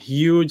is a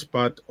huge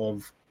part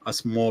of a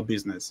small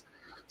business.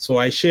 So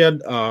I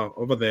shared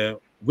over the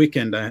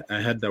weekend, I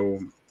had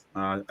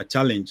a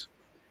challenge,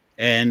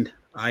 and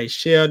I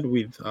shared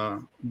with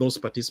those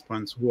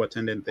participants who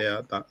attended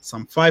there that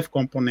some 5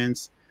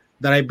 components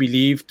that I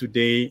believe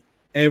today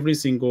every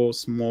single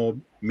small,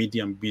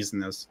 medium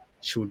business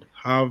should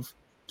have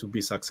to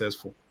be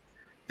successful.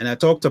 And I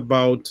talked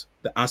about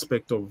the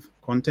aspect of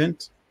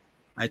content.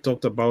 I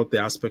talked about the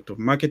aspect of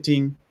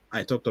marketing.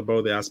 I talked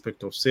about the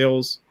aspect of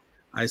sales.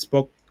 I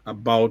spoke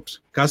about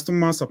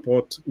customer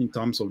support in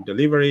terms of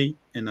delivery,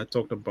 and I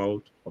talked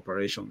about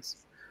operations.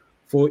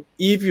 For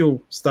if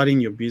you're starting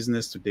your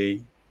business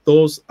today,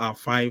 those are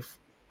 5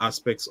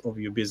 aspects of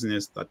your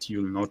business that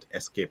you'll not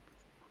escape.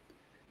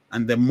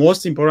 And the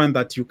most important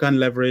that you can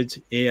leverage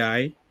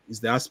AI is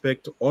the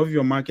aspect of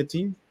your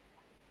marketing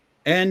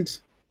and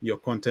your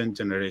content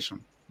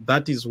generation.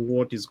 That is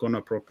what is going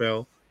to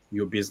propel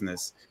your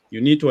business.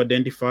 You need to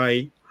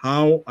identify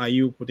how are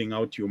you putting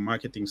out your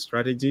marketing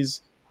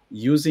strategies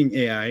using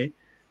AI?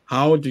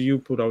 How do you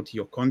put out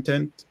your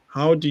content?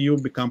 How do you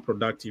become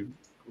productive?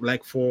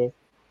 Like for,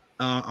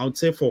 I would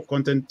say for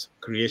content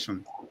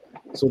creation.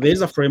 So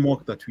there's a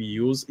framework that we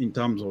use in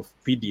terms of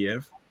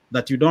PDF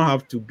that you don't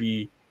have to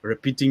be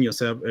repeating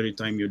yourself every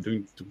time you're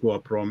doing to go a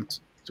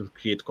prompt to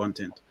create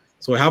content.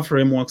 So I have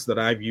frameworks that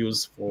I've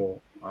used for,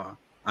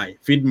 I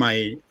feed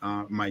my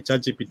my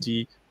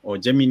ChatGPT or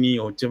Gemini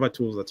or whichever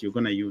tools that you're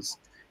going to use,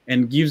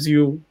 and gives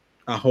you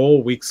a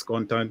whole week's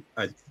content,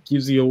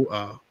 gives you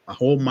a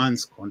whole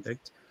month's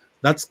content.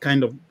 That's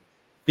kind of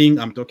thing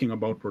I'm talking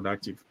about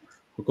productive.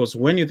 Because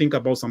when you think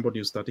about somebody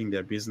who's starting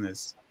their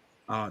business,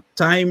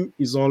 time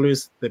is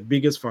always the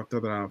biggest factor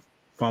that I've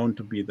found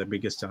to be the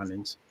biggest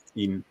challenge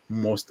in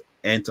most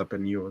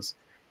entrepreneurs.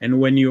 And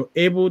when you're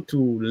able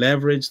to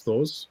leverage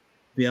those,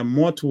 there are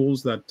more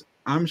tools that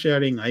I'm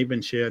sharing. I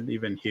even shared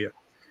even here.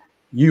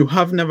 You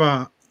have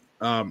never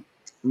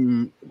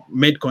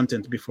made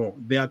content before.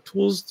 There are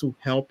tools to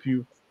help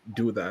you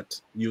do that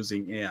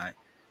using AI.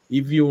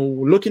 If you're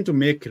looking to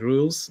make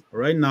reels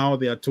right now,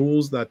 there are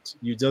tools that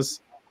you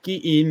just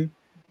key in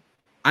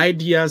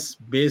ideas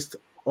based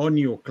on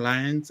your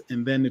clients,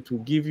 and then it will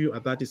give you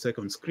a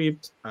 30-second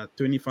script, a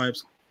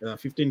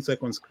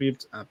 15-second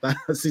script, a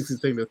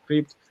 60-second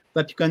script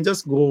that you can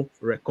just go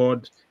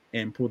record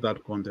and put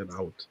that content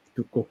out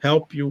to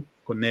help you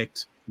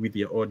connect with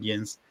your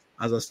audience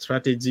as a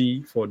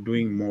strategy for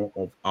doing more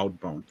of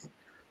outbound.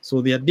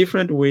 So there are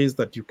different ways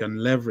that you can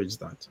leverage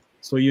that.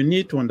 So you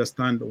need to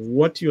understand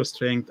what your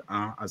strengths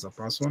are as a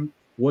person,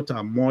 what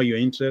are more your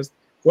interests,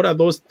 what are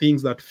those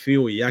things that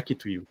feel yucky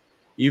to you.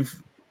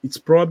 If it's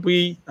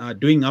probably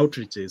doing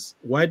outreaches,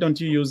 why don't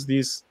you use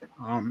these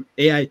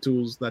AI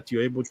tools that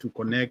you're able to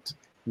connect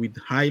with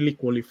highly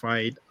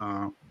qualified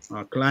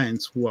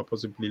clients who are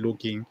possibly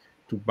looking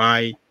to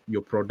buy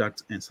your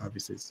products and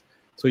services?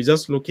 So you're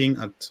just looking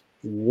at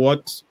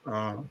what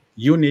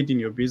you need in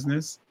your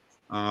business.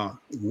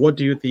 What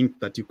do you think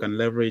that you can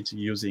leverage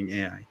using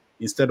AI?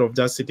 Instead of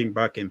just sitting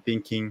back and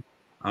thinking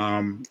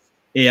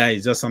AI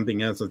is just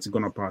something else that's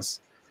going to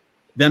pass.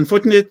 The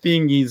unfortunate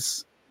thing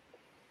is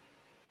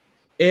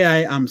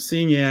AI, I'm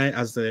seeing AI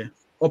as the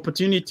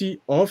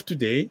opportunity of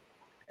today,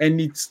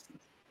 and it's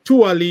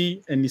too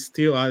early and it's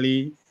still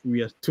early.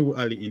 We are too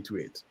early into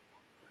it.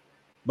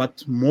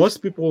 But most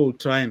people will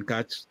try and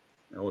catch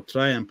or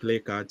try and play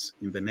cards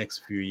in the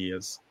next few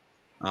years,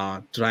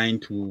 trying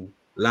to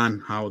learn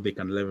how they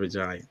can leverage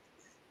AI.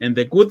 And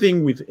the good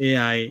thing with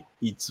AI,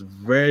 it's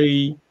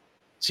very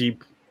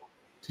cheap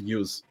to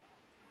use.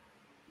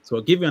 So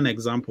I'll give you an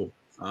example.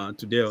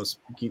 Today,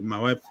 my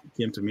wife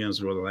came to me and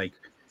was like,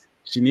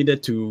 she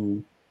needed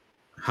to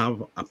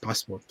have a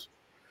passport.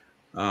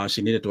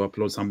 She needed to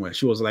upload somewhere.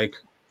 She was like,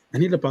 I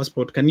need a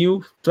passport. Can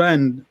you try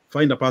and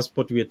find a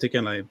passport we had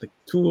taken like the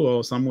tour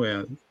or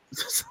somewhere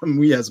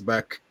some years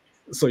back?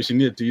 So she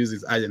needed to use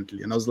this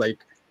urgently. And I was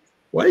like,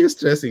 why are you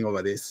stressing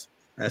over this?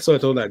 So I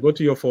told her, go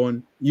to your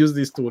phone, use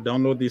this tool,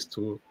 download this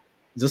tool,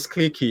 just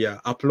click here,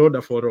 upload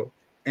a photo.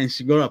 And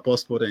she got a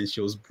passport and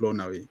she was blown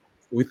away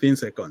within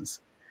seconds.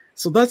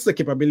 So that's the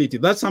capability.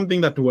 That's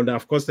something that would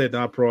have costed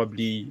her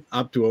probably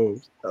up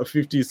to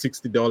 $50,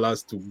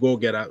 $60 to go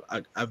get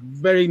a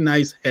very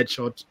nice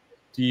headshot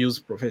to use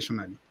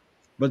professionally.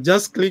 But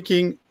just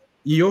clicking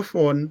your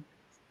phone,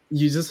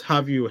 you just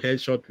have your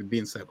headshot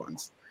within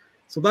seconds.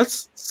 So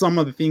that's some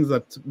of the things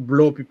that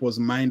blow people's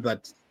mind,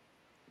 that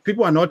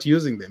people are not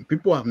using them.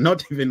 People are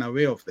not even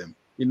aware of them,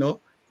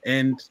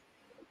 and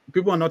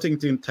people are not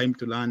taking time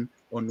to learn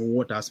on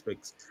what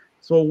aspects.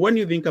 So when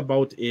you think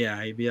about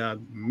AI, there are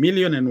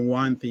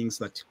 1,000,001 things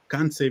that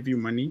can save you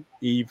money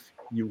if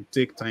you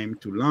take time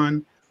to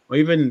learn, or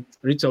even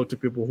reach out to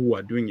people who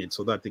are doing it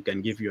so that they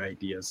can give you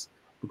ideas.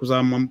 Because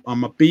I'm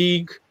a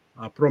big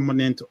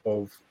proponent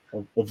of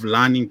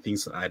learning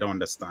things that I don't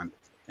understand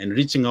and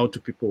reaching out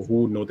to people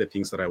who know the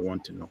things that I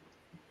want to know.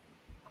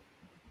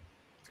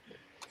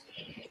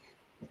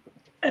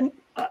 And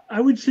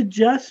I would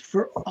suggest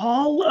for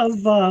all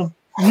of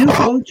new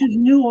coaches,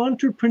 new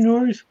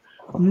entrepreneurs,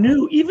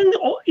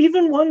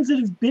 even ones that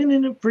have been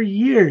in it for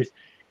years,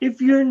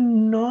 if you're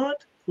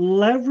not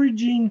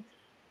leveraging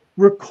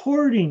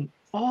recording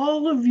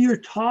all of your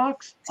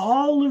talks,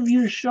 all of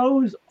your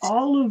shows,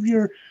 all of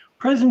your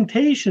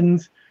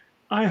presentations,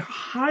 I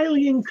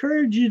highly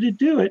encourage you to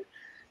do it,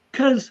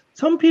 because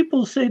some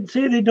people say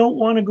they don't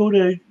want to go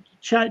to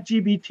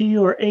ChatGPT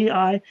or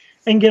AI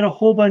and get a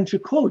whole bunch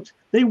of quotes.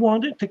 They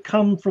want it to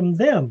come from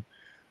them.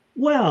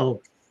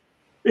 Well,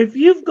 if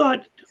you've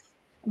got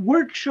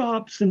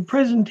workshops and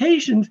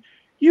presentations,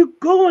 you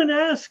go and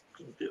ask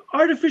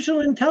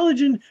artificial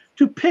intelligence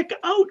to pick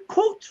out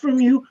quotes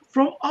from you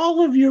from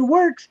all of your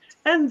works,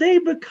 and they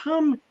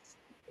become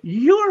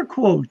your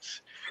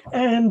quotes.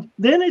 And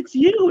then it's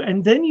you,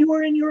 and then you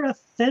are in your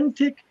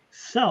authentic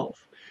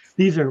self.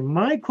 These are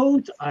my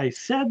quotes. I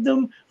said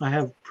them. I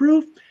have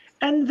proof.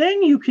 And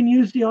then you can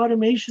use the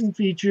automation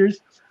features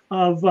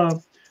of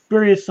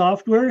various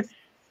software,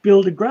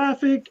 build a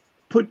graphic,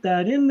 put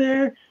that in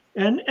there,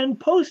 and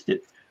post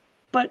it.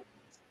 But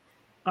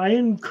I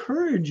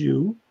encourage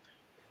you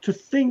to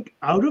think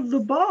out of the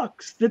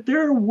box, that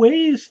there are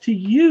ways to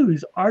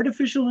use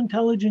artificial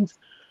intelligence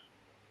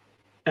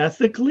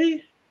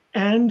ethically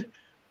and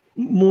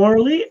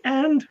morally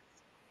and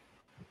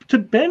to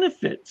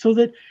benefit, so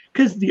that,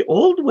 because the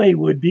old way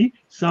would be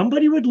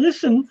somebody would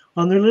listen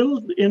on their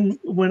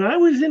when I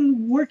was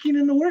working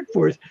in the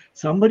workforce,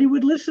 somebody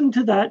would listen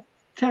to that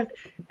tech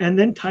and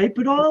then type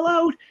it all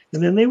out,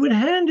 and then they would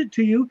hand it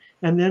to you,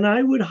 and then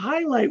I would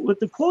highlight what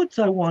the quotes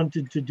I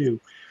wanted to do,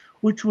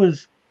 which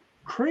was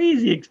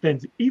crazy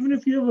expensive. Even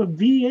if you have a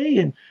VA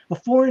in a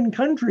foreign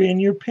country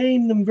and you're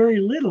paying them very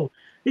little,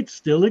 it's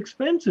still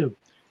expensive.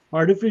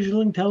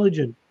 Artificial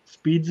intelligence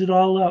speeds it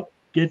all up,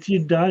 gets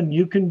you done.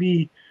 You can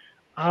be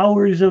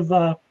hours of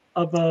our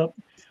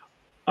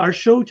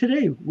show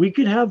today. We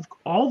could have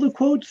all the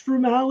quotes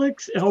from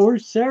Alex or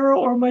Sarah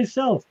or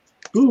myself.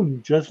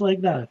 Boom, just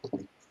like that.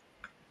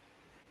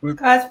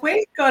 Guys,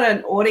 we've got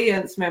an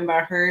audience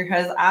member who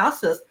has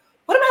asked us,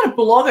 what about a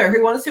blogger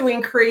who wants to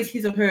increase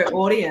his or her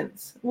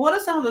audience? What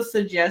are some of the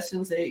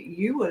suggestions that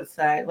you would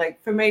say?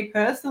 Like for me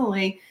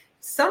personally,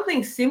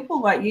 something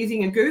simple like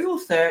using a Google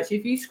search,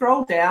 if you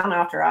scroll down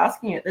after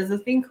asking it, there's a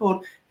thing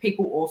called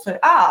people also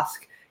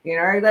ask.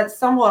 That's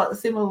somewhat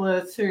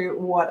similar to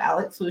what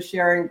Alex was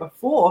sharing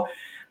before.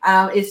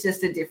 It's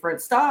just a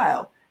different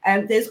style.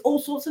 And there's all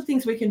sorts of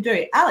things we can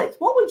do. Alex,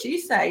 what would you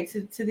say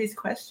to this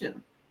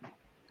question?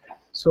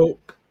 So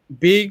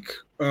big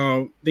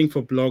thing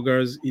for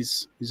bloggers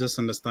is just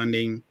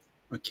understanding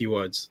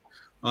keywords.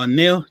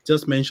 Neil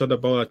just mentioned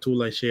about a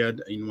tool I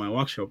shared in my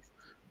workshop.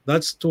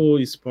 That tool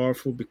is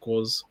powerful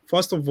because,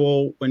 first of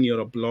all, when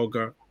you're a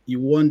blogger, you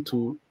want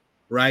to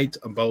write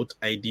about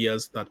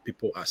ideas that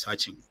people are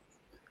searching.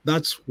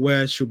 That's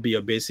where should be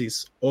a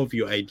basis of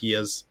your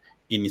ideas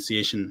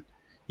initiation.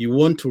 You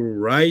want to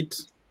write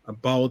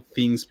about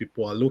things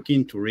people are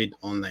looking to read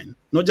online,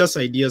 not just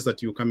ideas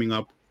that you're coming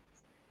up.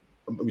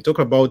 We talk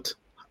about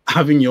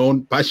having your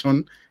own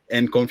passion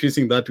and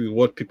confusing that with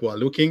what people are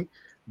looking.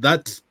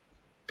 That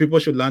people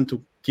should learn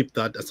to keep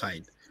that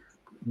aside.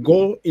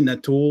 Go in a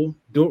tool,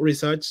 do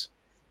research,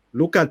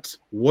 look at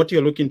what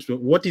you're looking to.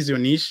 What is your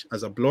niche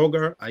as a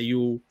blogger? Are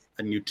you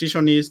a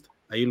nutritionist?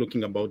 Are you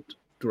looking to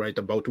write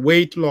about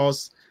weight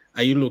loss?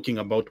 Are you looking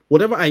about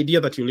whatever idea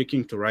that you're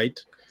looking to write?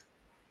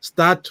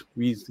 start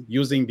with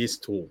using this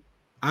tool.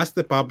 Ask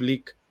the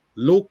public,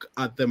 look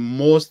at the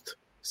most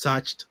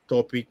searched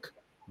topic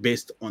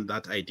based on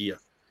that idea.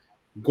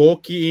 Go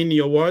key in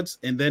your words,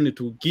 and then it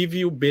will give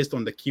you based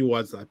on the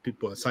keywords that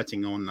people are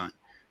searching online.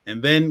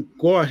 And then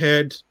go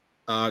ahead,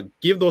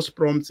 give those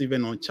prompts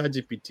even on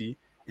ChatGPT,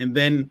 and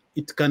then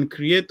it can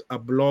create a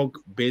blog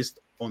based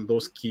on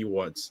those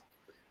keywords.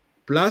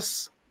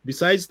 Plus,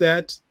 besides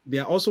that,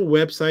 there are also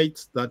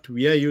websites that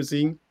we are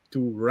using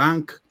to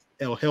rank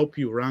or help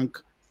you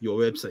rank your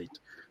website.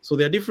 So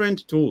there are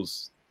different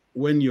tools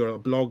when you're a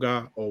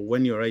blogger or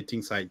when you're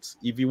writing sites.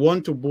 If you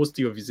want to boost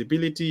your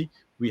visibility,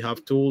 we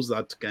have tools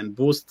that can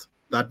boost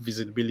that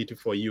visibility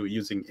for you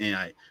using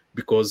AI,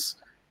 because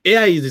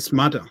AI is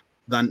smarter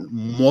than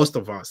most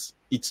of us.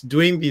 It's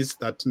doing this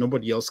that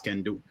nobody else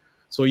can do.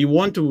 So you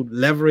want to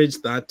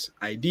leverage that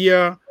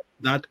idea,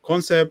 that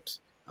concept,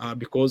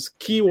 because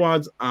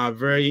keywords are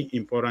very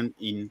important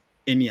in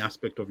any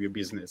aspect of your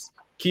business.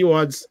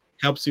 Keywords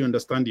helps you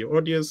understand your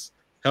audience,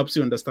 helps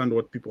you understand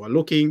what people are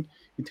looking.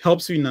 It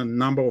helps you in a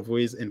number of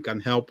ways and can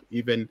help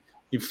even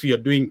if you're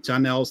doing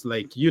channels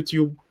like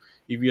YouTube,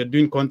 if you're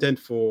doing content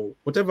for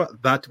whatever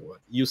that word,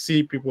 you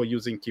see people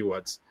using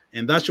keywords.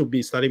 And that should be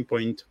a starting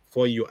point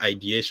for your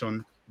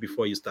ideation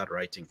before you start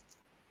writing.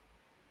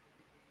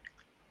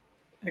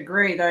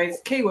 Agree.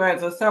 Those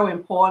keywords are so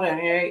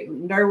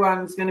important. No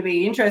one's going to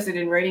be interested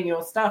in reading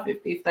your stuff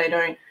if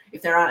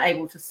they're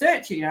unable to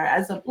search.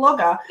 As a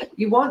blogger,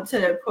 you want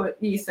to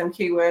use some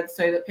keywords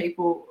so that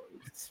people,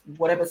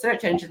 whatever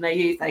search engine they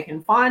use, they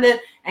can find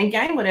it and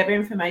gain whatever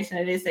information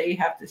it is that you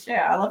have to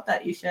share. I love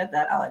that you shared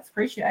that, Alex.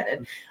 Appreciate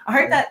it. I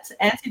hope that's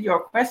answered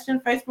your question,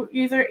 Facebook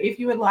user. If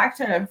you would like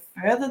to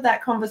further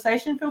that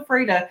conversation, feel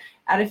free to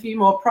add a few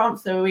more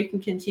prompts so we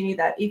can continue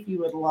that if you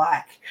would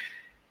like.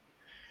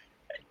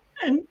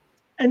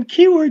 And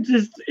keywords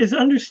is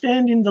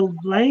understanding the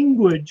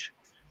language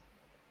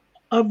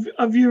of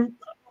your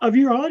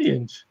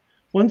audience.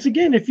 Once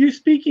again, if you're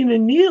speaking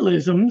in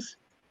neologisms,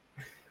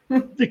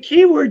 the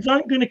keywords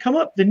aren't going to come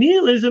up. The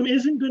neologism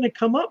isn't going to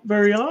come up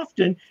very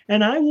often,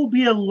 and I will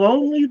be a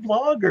lonely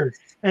blogger,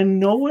 and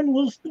no one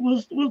will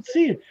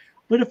see it.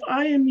 But if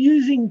I am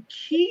using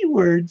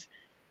keywords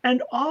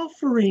and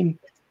offering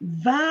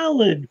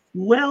valid,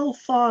 well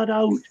thought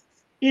out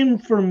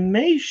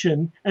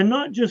information and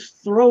not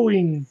just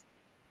throwing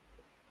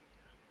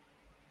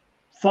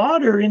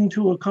fodder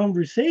into a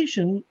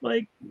conversation,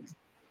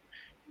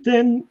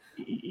 then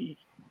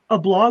a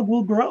blog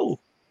will grow.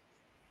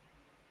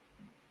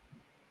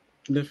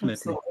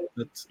 Definitely.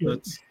 That's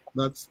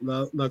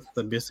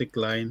the basic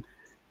line.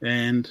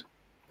 And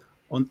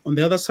on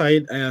the other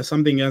side,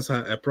 something else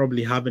I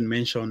probably haven't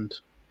mentioned,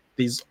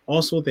 there's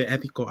also the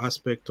ethical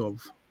aspect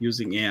of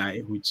using AI,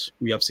 which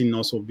we have seen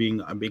also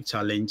being a big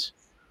challenge.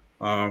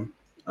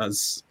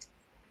 As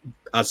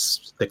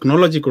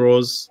technology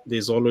grows,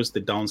 there's always the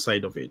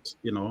downside of it,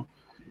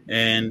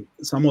 and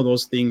some of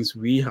those things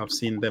we have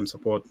seen them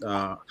support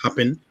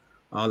happen.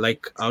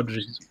 Like I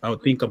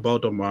would think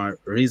about my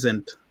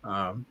recent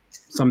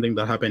something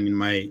that happened in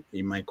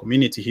my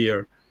community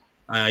here.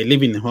 I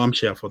live in New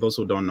Hampshire, for those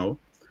who don't know.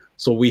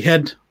 So we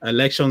had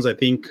elections, I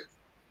think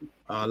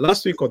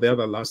last week or the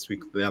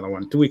other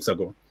one, 2 weeks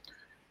ago,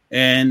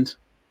 and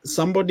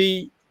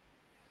somebody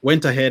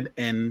went ahead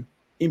and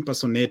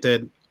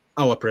impersonated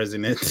our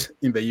president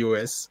in the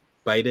US,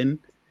 Biden,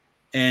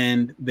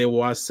 and they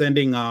were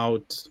sending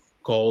out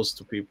calls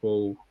to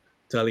people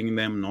telling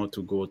them not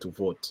to go to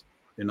vote,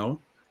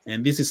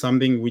 and this is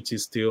something which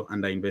is still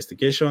under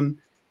investigation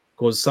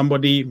because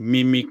somebody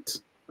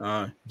mimicked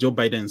Joe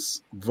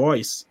Biden's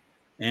voice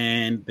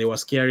and they were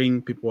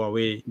scaring people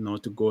away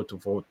not to go to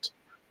vote.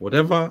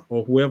 Whatever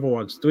or whoever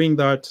was doing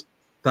that,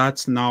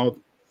 that's now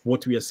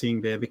what we are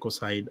seeing, the ethical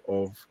side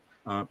of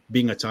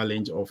being a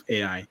challenge of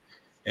AI.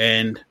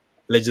 And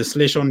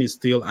legislation is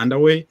still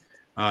underway.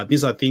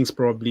 These are things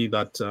probably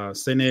that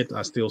Senate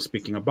are still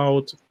speaking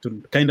about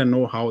to kind of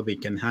know how they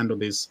can handle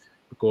this,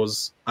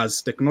 because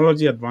as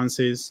technology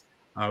advances,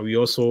 we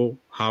also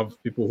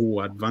have people who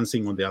are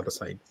advancing on the other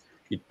side.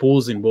 It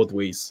pulls in both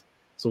ways.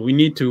 So we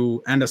need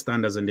to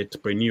understand as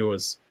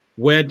entrepreneurs,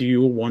 where do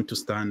you want to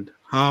stand?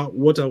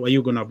 What are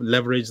you going to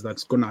leverage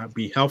that's going to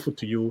be helpful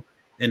to you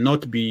and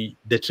not be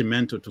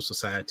detrimental to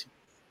society?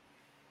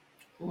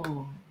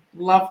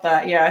 Love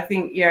that. Yeah, I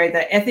think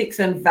the ethics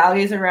and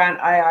values around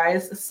AI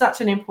is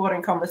such an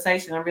important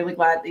conversation. I'm really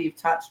glad that you've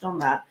touched on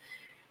that.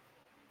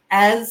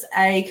 As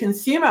a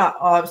consumer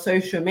of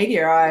social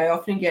media, I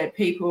often get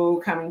people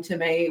coming to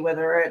me,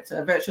 whether it's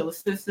a virtual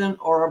assistant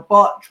or a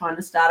bot, trying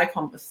to start a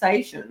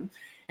conversation.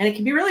 And it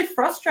can be really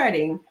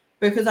frustrating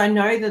because I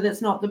know that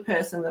it's not the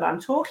person that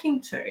I'm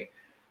talking to. I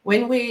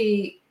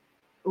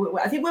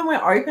think when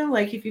we're open,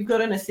 like if you've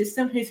got an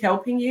assistant who's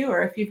helping you,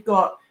 or if you've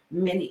got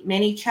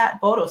many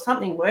chat bot or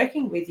something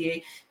working with you,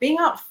 being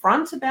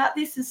upfront about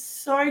this is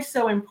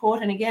so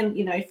important. Again,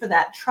 for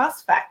that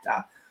trust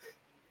factor.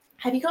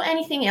 Have you got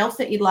anything else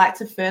that you'd like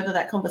to further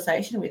that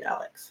conversation with,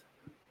 Alex?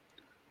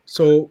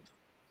 So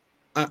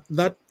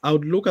that I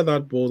would look at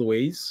that both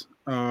ways.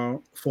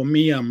 for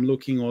me, I'm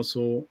looking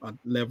also at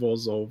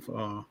levels of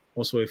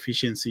also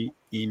efficiency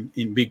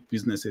in big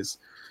businesses.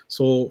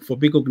 So for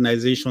big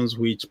organizations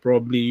which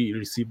probably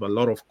receive a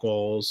lot of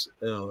calls,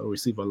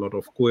 receive a lot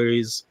of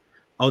queries,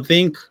 I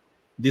think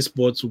these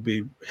bots will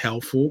be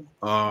helpful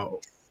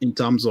in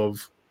terms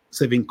of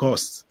saving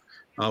costs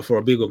for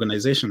a big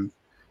organization.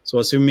 So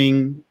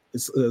assuming,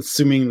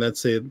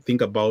 let's say, I'm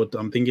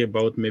thinking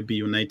about maybe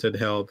United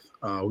Health,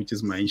 which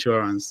is my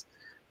insurance,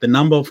 the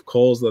number of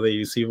calls that they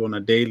receive on a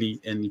daily,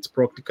 and it's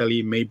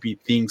practically maybe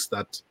things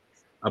that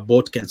a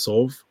bot can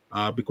solve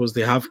because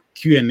they have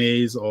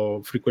Q&As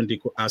or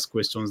frequently asked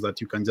questions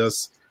that you can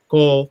just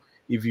call.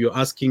 If you're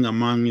asking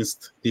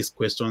amongst these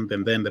questions,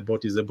 then the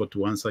bot is able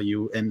to answer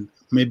you and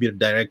maybe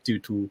direct you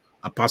to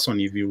a person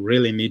if you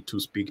really need to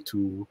speak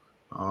to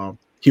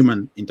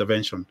human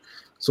intervention.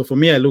 So for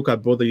me, I look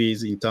at both of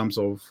these in terms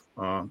of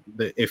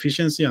the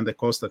efficiency and the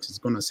cost that it's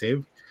going to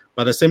save.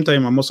 But at the same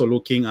time, I'm also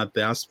looking at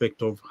the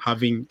aspect of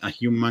having a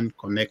human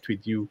connect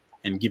with you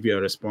and give you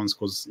a response,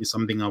 because it's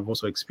something I've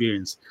also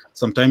experienced.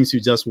 Sometimes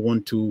you just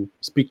want to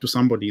speak to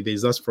somebody.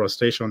 There's just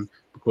frustration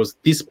because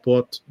this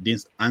bot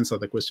didn't answer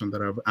the question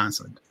that I've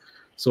answered.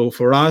 So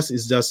for us,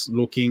 it's just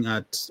looking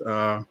at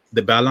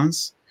the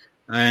balance.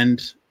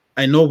 And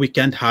I know we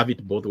can't have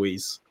it both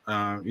ways.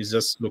 It's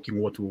just looking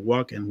what will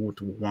work and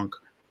what will work.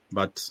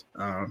 But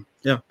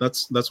yeah,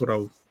 that's what I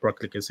would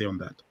practically say on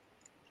that.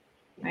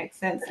 Makes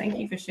sense. Thank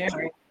you for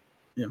sharing.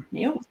 Yeah.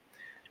 Neil?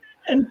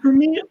 And for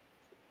me,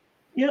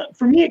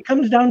 it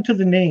comes down to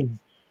the name.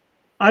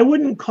 I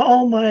wouldn't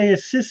call my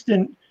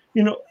assistant,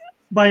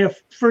 by a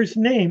first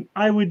name.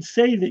 I would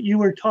say that you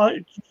were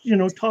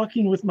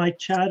talking with my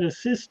chat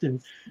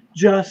assistant,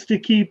 just to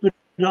keep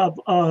it up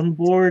on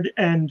board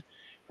and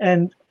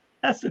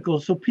ethical,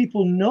 so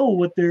people know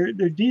what they're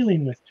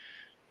dealing with.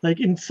 Like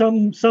in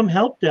some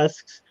help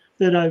desks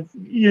that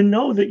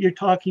that you're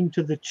talking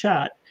to the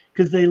chat,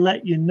 because they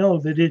let you know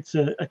that it's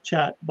a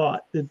chat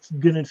bot that's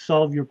going to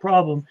solve your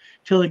problem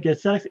till it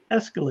gets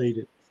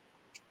escalated.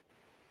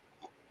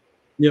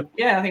 Yep.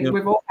 Yeah, I think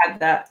we've all had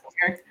that.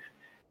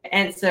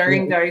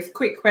 Answering those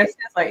quick questions,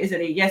 like, is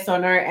it a yes or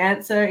no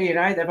answer?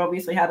 They've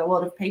obviously had a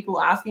lot of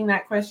people asking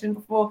that question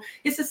before.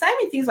 It's the same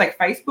in things like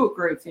Facebook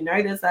groups.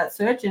 There's that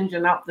search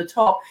engine up the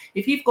top.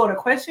 If you've got a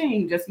question,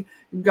 you can just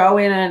go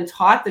in and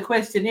type the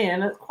question in,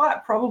 and it's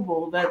quite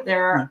probable that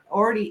there are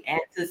already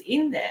answers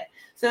in there.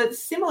 So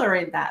it's similar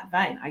in that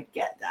vein. I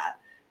get that.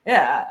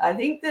 Yeah, I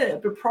think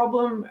that the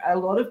problem a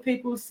lot of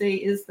people see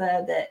is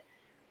that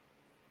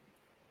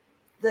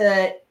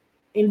the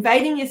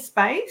invading your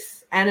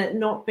space and it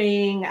not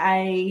being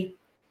an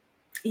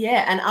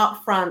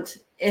upfront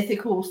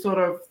ethical sort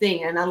of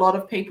thing. And a lot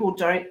of people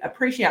don't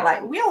appreciate,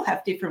 like, we all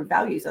have different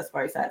values. I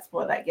suppose that's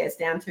what that gets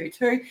down to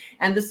too,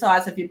 and the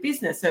size of your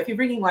business. So if you're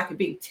bringing like a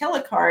big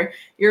teleco,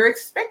 you're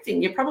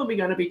probably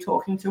going to be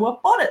talking to a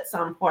bot at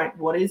some point.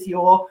 What are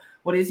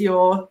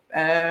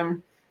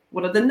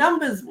the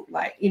numbers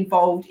like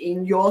involved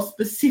in your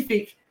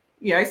specific,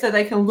 so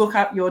they can look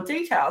up your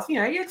details.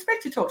 You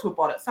expect to talk to a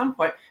bot at some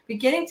point, but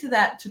getting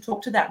to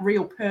talk to that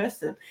real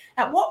person.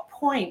 At what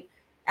point,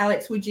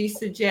 Alex, would you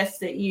suggest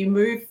that you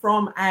move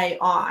from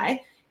AI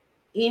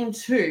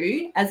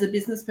into, as a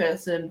business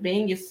person,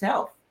 being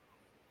yourself?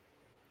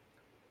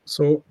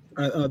 So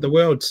the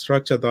way I would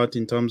structure that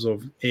in terms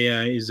of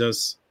AI is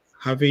just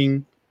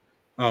having,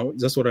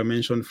 just what I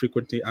mentioned,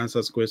 frequently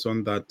answers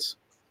questions that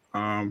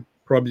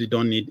probably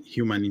don't need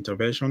human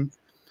intervention.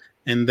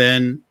 And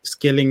then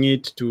scaling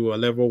it to a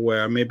level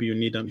where maybe you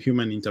need a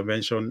human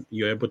intervention,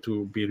 you're able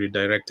to be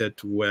redirected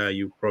to where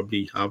you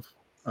probably have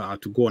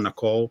to go on a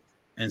call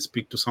and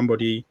speak to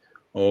somebody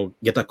or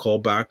get a call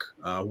back,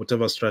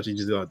 whatever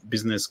strategy that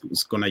business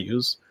is going to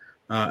use.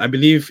 I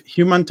believe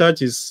human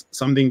touch is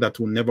something that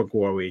will never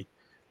go away.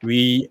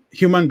 We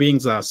human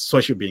beings are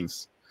social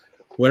beings.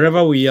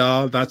 Wherever we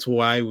are, that's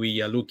why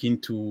we are looking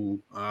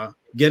to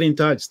get in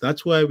touch.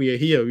 That's why we are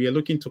here. We are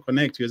looking to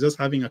connect. We are just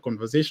having a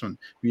conversation.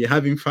 We are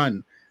having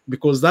fun,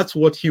 because that's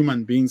what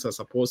human beings are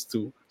supposed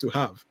to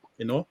have.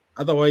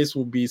 Otherwise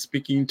we'll be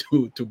speaking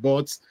to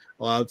bots,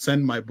 or I'll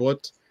send my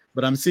bot.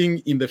 But I'm seeing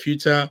in the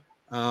future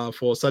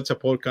for such a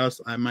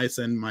podcast, I might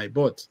send my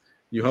bot.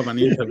 You have an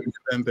interview,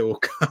 and they will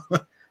come.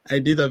 I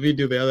did a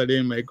video the other day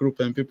in my group,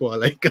 and people are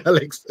like,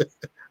 Alex,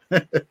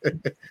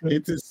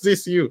 it is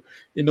this you.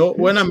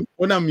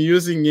 When I'm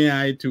using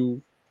AI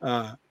to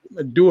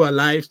do a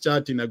live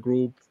chat in a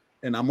group,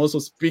 and I'm also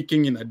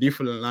speaking in a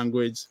different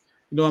language,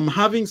 I'm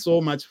having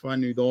so much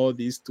fun with all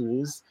these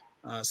tools,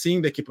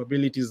 seeing the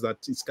capabilities that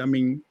is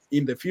coming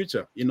in the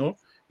future.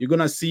 You're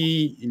gonna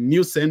see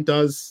new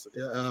centers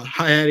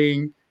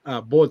hiring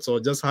bots,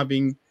 or just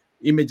having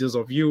images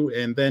of you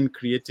and then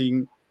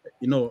creating.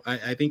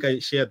 I think I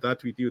shared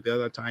that with you the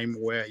other time,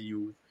 where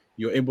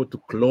you're able to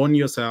clone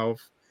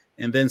yourself,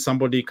 and then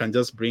somebody can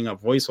just bring a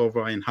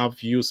voiceover and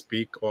have you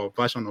speak, or a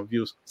version of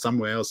you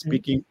somewhere else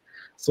speaking.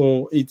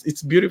 So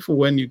it's beautiful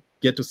when you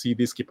get to see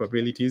these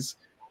capabilities,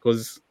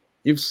 because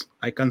if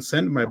I can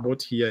send my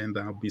bot here and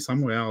I'll be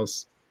somewhere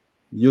else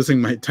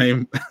using my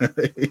time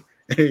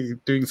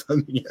doing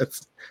something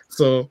else.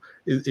 So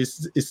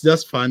it's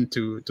just fun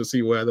to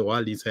see where the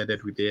world is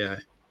headed with AI.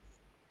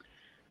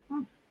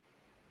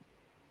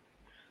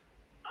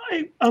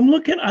 I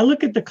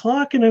look at the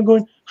clock and I'm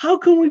going, how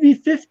can we be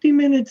 50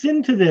 minutes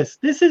into this?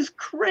 This is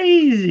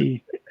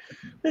crazy.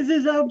 This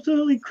is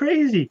absolutely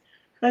crazy.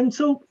 And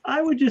so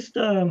I would just,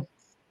 I'd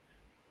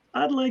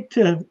like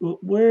to,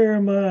 where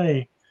am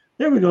I?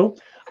 There we go.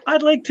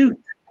 I'd like to,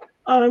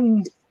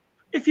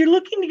 if you're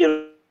looking to get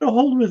a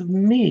hold with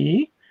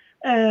me,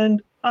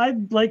 and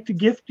I'd like to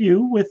gift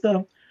you with,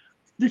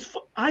 this,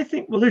 I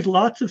think, well, there's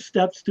lots of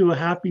steps to a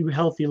happy,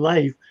 healthy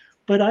life,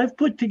 but I've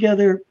put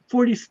together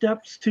 40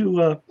 steps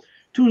to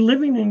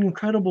living an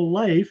incredible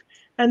life.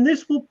 And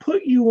this will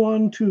put you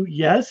on to,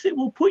 yes, it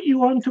will put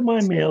you onto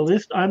my mail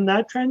list. I'm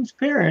that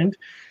transparent,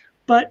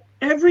 but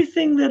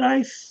everything that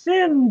I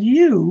send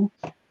you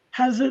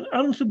has an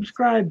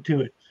unsubscribe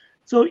to it.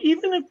 So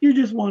even if you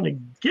just want to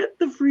get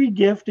the free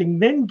gift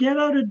and then get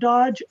out of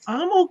Dodge,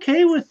 I'm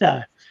okay with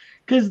that,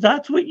 because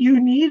that's what you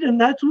need and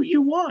that's what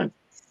you want.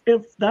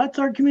 If that's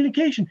our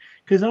communication,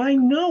 because I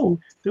know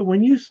that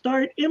when you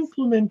start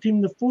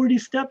implementing the 40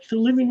 steps to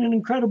living an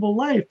incredible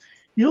life,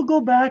 you'll go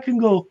back and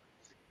go,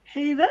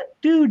 hey,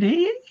 that dude,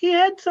 he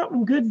had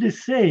something good to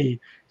say.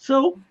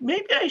 So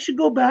maybe I should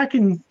go back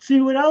and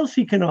see what else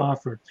he can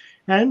offer.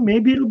 And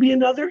maybe it'll be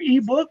another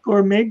ebook,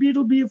 or maybe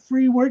it'll be a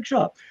free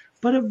workshop.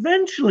 But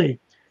eventually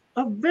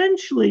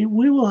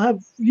we will have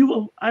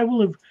I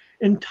will have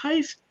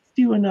enticed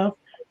you enough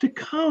to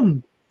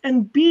come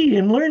and be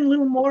and learn a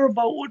little more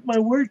about what my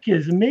work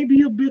is. And maybe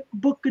you'll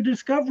book a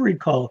discovery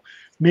call.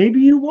 Maybe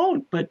you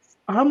won't, but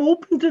I'm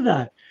open to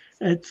that.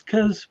 It's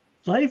because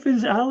life,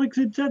 as Alex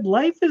had said,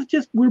 life is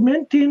just, we're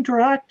meant to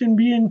interact and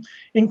be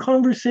in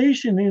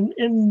conversation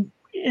and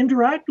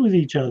interact with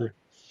each other.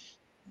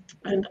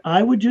 And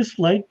I would just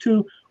like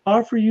to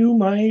offer you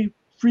my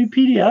free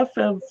PDF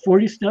of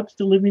 40 Steps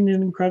to Living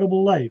an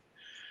Incredible Life.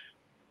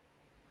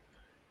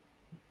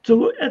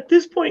 So at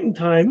this point in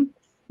time,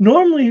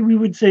 normally we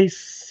would say,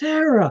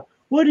 Sarah,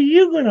 what are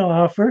you going to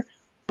offer?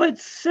 But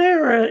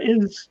Sarah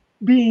is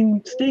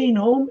staying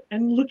home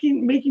and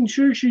making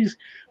sure she's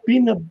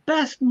being the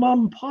best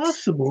mom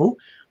possible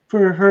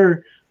for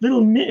her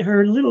little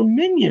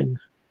minion,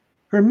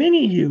 her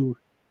mini you.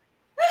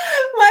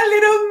 My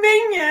little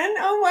minion.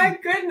 Oh my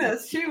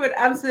goodness. She would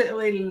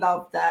absolutely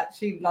love that.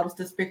 She loves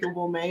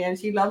Despicable Me and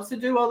she loves to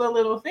do all the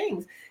little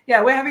things.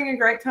 Yeah, we're having a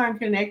great time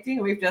connecting.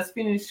 We've just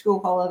finished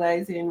school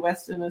holidays in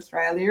Western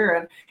Australia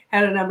and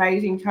had an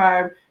amazing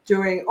time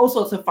doing all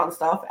sorts of fun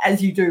stuff,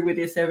 as you do with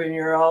your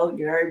 7-year-old,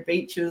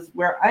 beaches.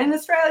 Where in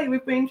Australia,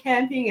 we've been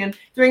camping and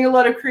doing a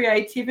lot of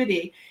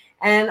creativity.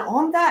 And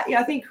on that,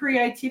 I think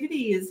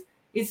creativity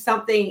is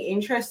something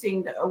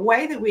interesting. A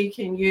way that we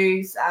can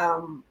use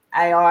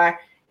AI,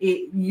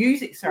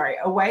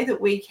 a way that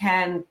we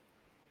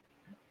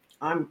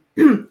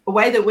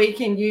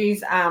can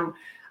use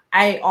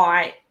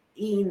AI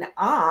in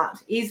art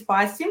is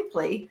by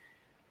simply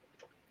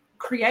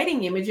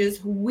creating images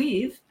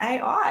with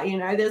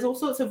AI. There's all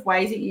sorts of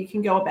ways that you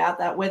can go about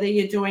that, whether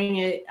you're doing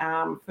it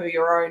for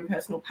your own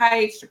personal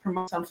page to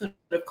promote some sort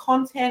of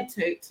content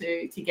to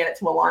get it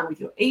to align with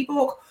your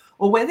ebook,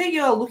 or whether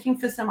you're looking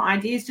for some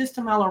ideas just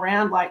to mull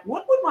around, like,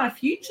 what would my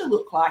future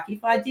look like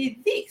if I did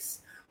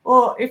this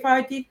or if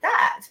I did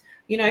that?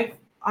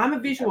 I'm a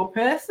visual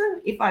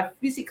person. If I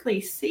physically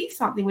see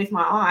something with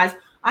my eyes,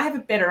 I have a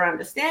better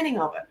understanding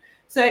of it.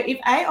 So if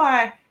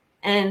AI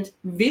and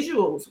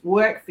visuals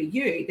work for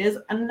you, there's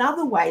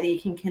another way that you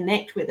can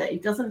connect with it.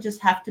 It doesn't just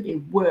have to be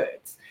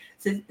words.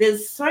 So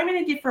there's so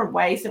many different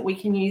ways that we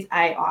can use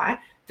AI.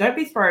 Don't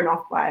be thrown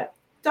off by it.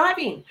 Dive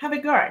in, have a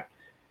go.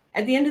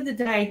 At the end of the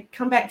day,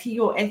 come back to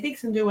your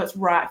ethics and do what's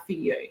right for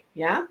you.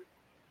 Yeah?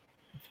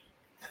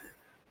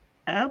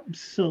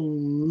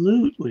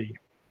 Absolutely.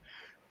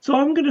 So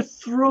I'm going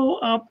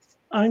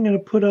to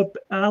put up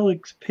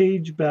Alex's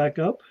page back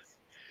up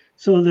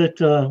so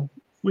that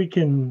we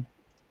can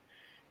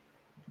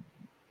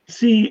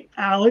see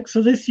Alex.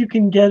 So this you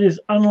can get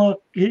unlock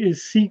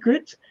his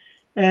secrets,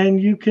 and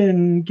you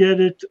can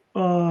get it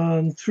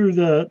through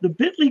the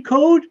bit.ly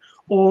code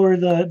or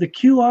the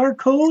QR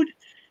code.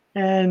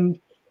 And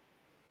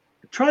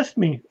trust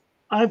me,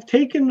 I've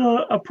taken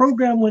a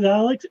program with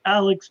Alex.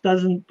 Alex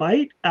doesn't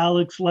bite.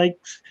 Alex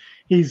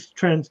he's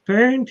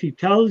transparent. He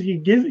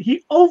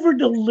over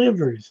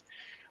delivers.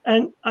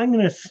 And I'm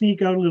going to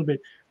sneak out a little bit,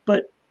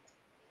 but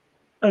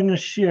I'm going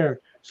to share.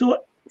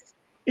 So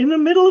in the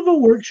middle of a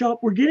workshop,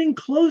 we're getting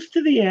close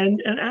to the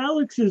end, and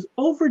Alex is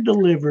over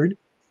delivered.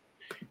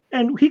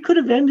 And he could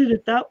have ended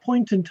at that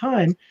point in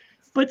time,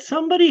 but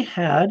somebody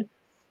had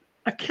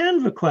a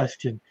Canva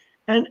question,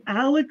 and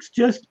Alex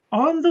just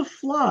on the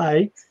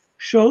fly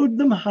showed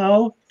them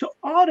how to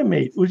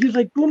automate. It was just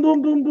like boom,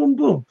 boom, boom, boom,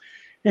 boom.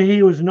 And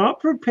he was not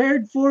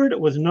prepared for it. It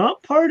was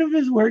not part of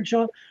his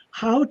workshop,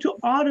 how to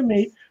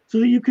automate so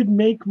that you could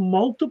make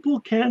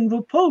multiple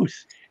Canva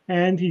posts.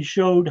 And he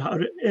showed how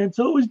to, and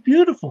so it was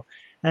beautiful.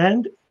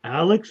 And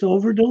Alex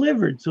over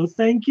delivered. So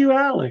thank you,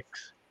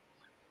 Alex.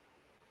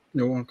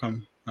 You're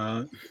welcome.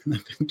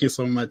 Thank you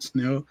so much,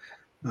 Neil.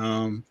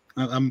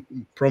 I'm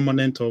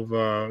prominent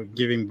of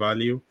giving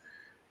value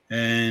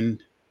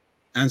and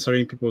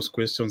answering people's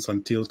questions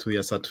until to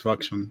their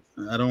satisfaction.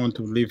 I don't want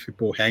to leave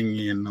people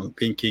hanging and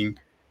thinking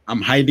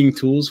I'm hiding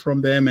tools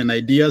from them and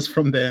ideas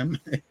from them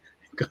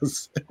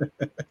because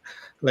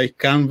like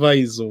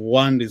Canva is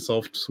one is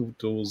soft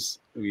tools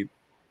with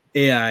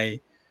AI.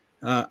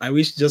 I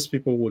wish just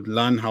people would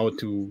learn how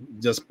to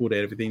just put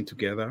everything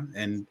together,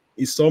 and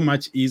it's so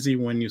much easy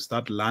when you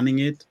start learning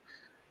it.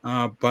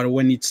 But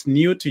when it's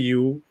new to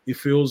you, it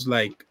feels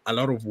like a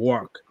lot of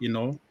work,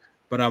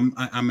 But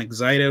I'm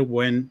excited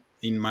when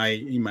in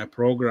my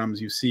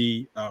programs you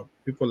see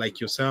people like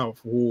yourself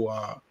who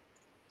are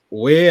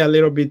way a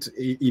little bit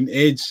in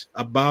age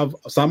above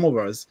some of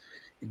us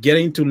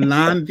getting to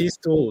learn these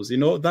tools.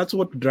 That's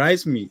what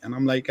drives me. And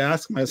I'm like, I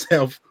ask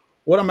myself,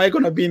 what am I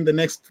going to be in the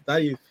next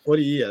 30,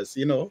 40 years?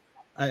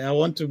 I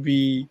want to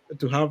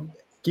have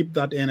keep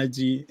that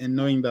energy and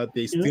knowing that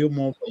there's still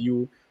more for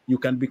you. You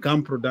can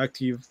become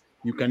productive.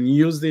 You can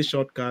use these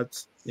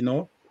shortcuts,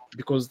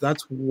 because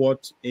that's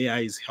what AI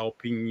is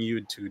helping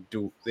you to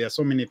do. There are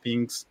so many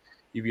things.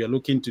 If you're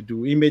looking to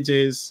do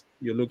images,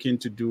 you're looking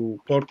to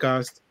do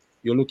podcast,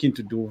 you're looking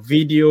to do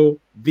video.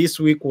 This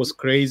week was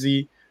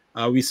crazy.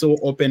 We saw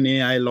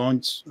OpenAI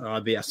launch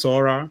their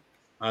Sora.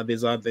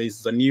 There's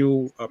a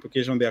new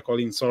application they are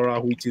calling Sora,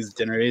 which is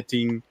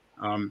generating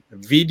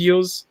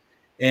videos,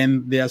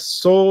 and they are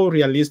so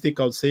realistic.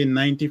 I would say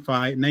 90 to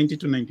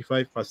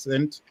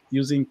 95%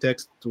 using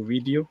text to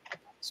video.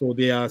 So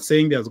they are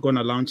saying they're going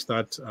to launch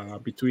that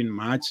between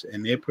March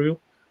and April.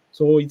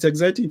 So it's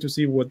exciting to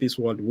see what this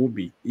world will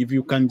be. If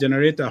you can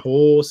generate a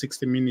whole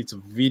 60 minutes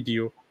of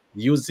video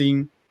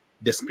using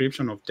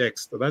description of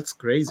text, that's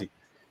crazy,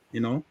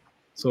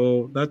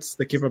 So that's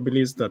the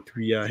capabilities that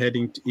we are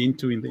heading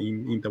into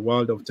in the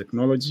world of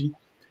technology.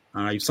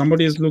 If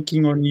somebody is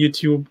looking on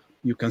YouTube,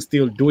 you can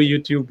still do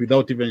YouTube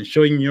without even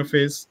showing your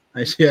face.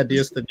 I shared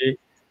yesterday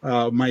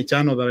my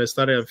channel that I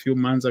started a few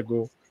months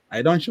ago.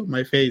 I don't show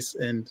my face,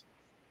 and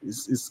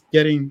it's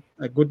getting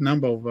a good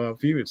number of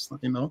views,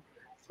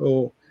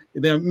 So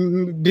there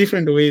are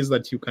different ways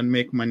that you can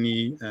make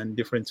money and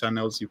different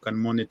channels you can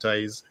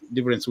monetize,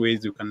 different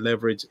ways you can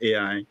leverage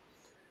AI.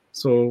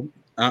 So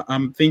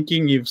I'm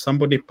thinking if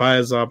somebody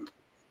piles up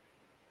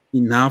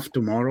enough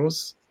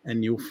tomorrows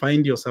and you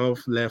find yourself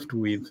left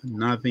with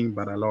nothing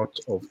but a lot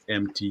of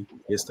empty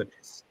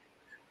yesterdays.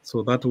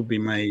 So that would be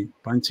my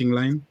punching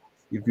line.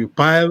 If you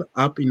pile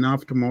up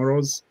enough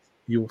tomorrows,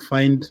 you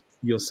find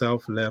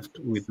yourself left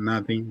with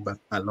nothing but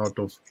a lot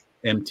of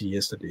empty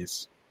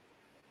yesterdays.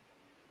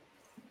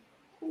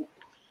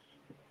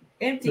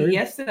 Empty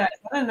yesterdays.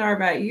 I don't know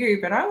about you,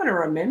 but I want to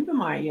remember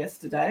my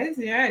yesterdays.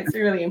 Yeah, it's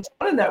really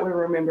important that we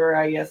remember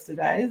our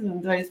yesterdays,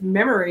 and those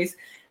memories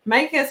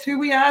make us who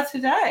we are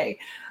today.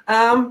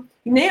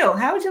 Neil,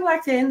 how would you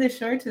like to end this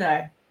show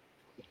today?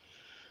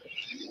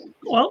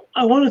 Well,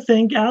 I want to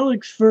thank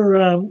Alex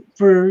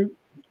for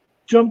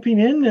jumping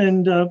in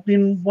and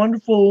being a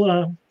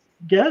wonderful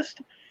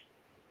guest.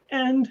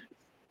 And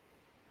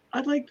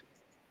I'd like to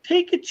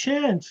take a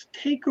chance,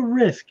 take a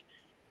risk,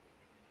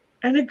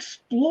 and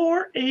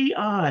explore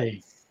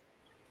AI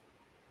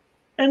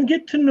and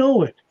get to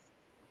know it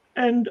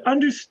and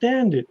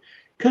understand it.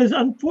 Because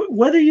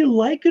whether you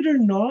like it or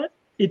not,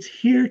 it's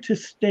here to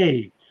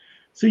stay.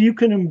 So you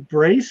can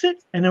embrace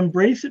it and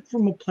embrace it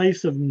from a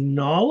place of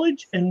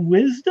knowledge and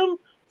wisdom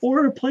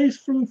or a place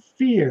from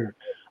fear.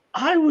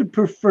 I would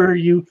prefer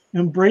you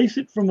embrace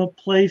it from a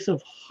place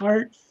of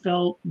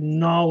heartfelt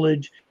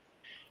knowledge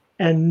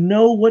and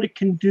know what it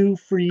can do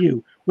for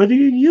you. Whether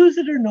you use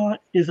it or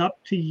not is up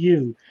to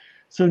you.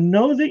 So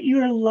know that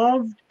you are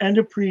loved and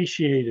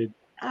appreciated.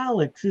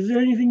 Alex, is there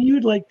anything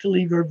you'd like to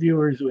leave our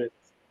viewers with?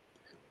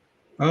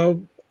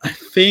 I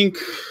think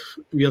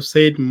we have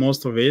said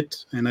most of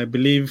it, and I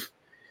believe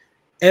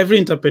every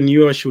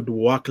entrepreneur should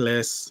work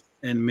less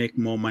and make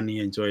more money,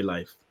 enjoy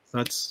life.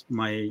 That's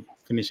my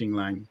finishing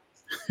line.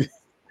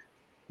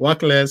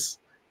 Work less,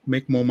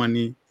 make more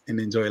money, and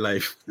enjoy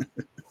life.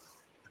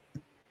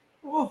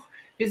 Oh,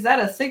 is that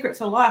a secret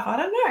to life? I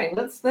don't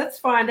know. Let's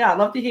find out. I'd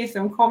love to hear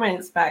some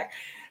comments back.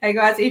 Hey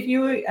guys, if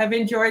you have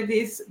enjoyed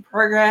this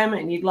program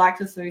and you'd like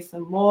to see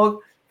some more,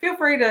 feel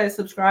free to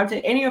subscribe to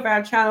any of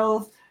our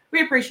channels.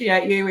 We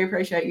appreciate you. We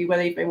appreciate you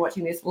whether you've been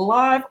watching this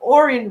live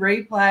or in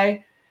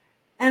replay.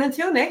 And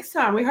until next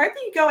time, we hope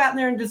that you go out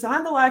there and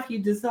design the life you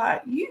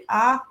desire. You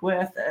are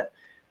worth it.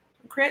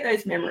 Create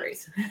those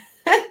memories.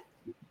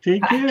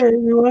 Take care,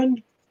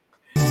 everyone.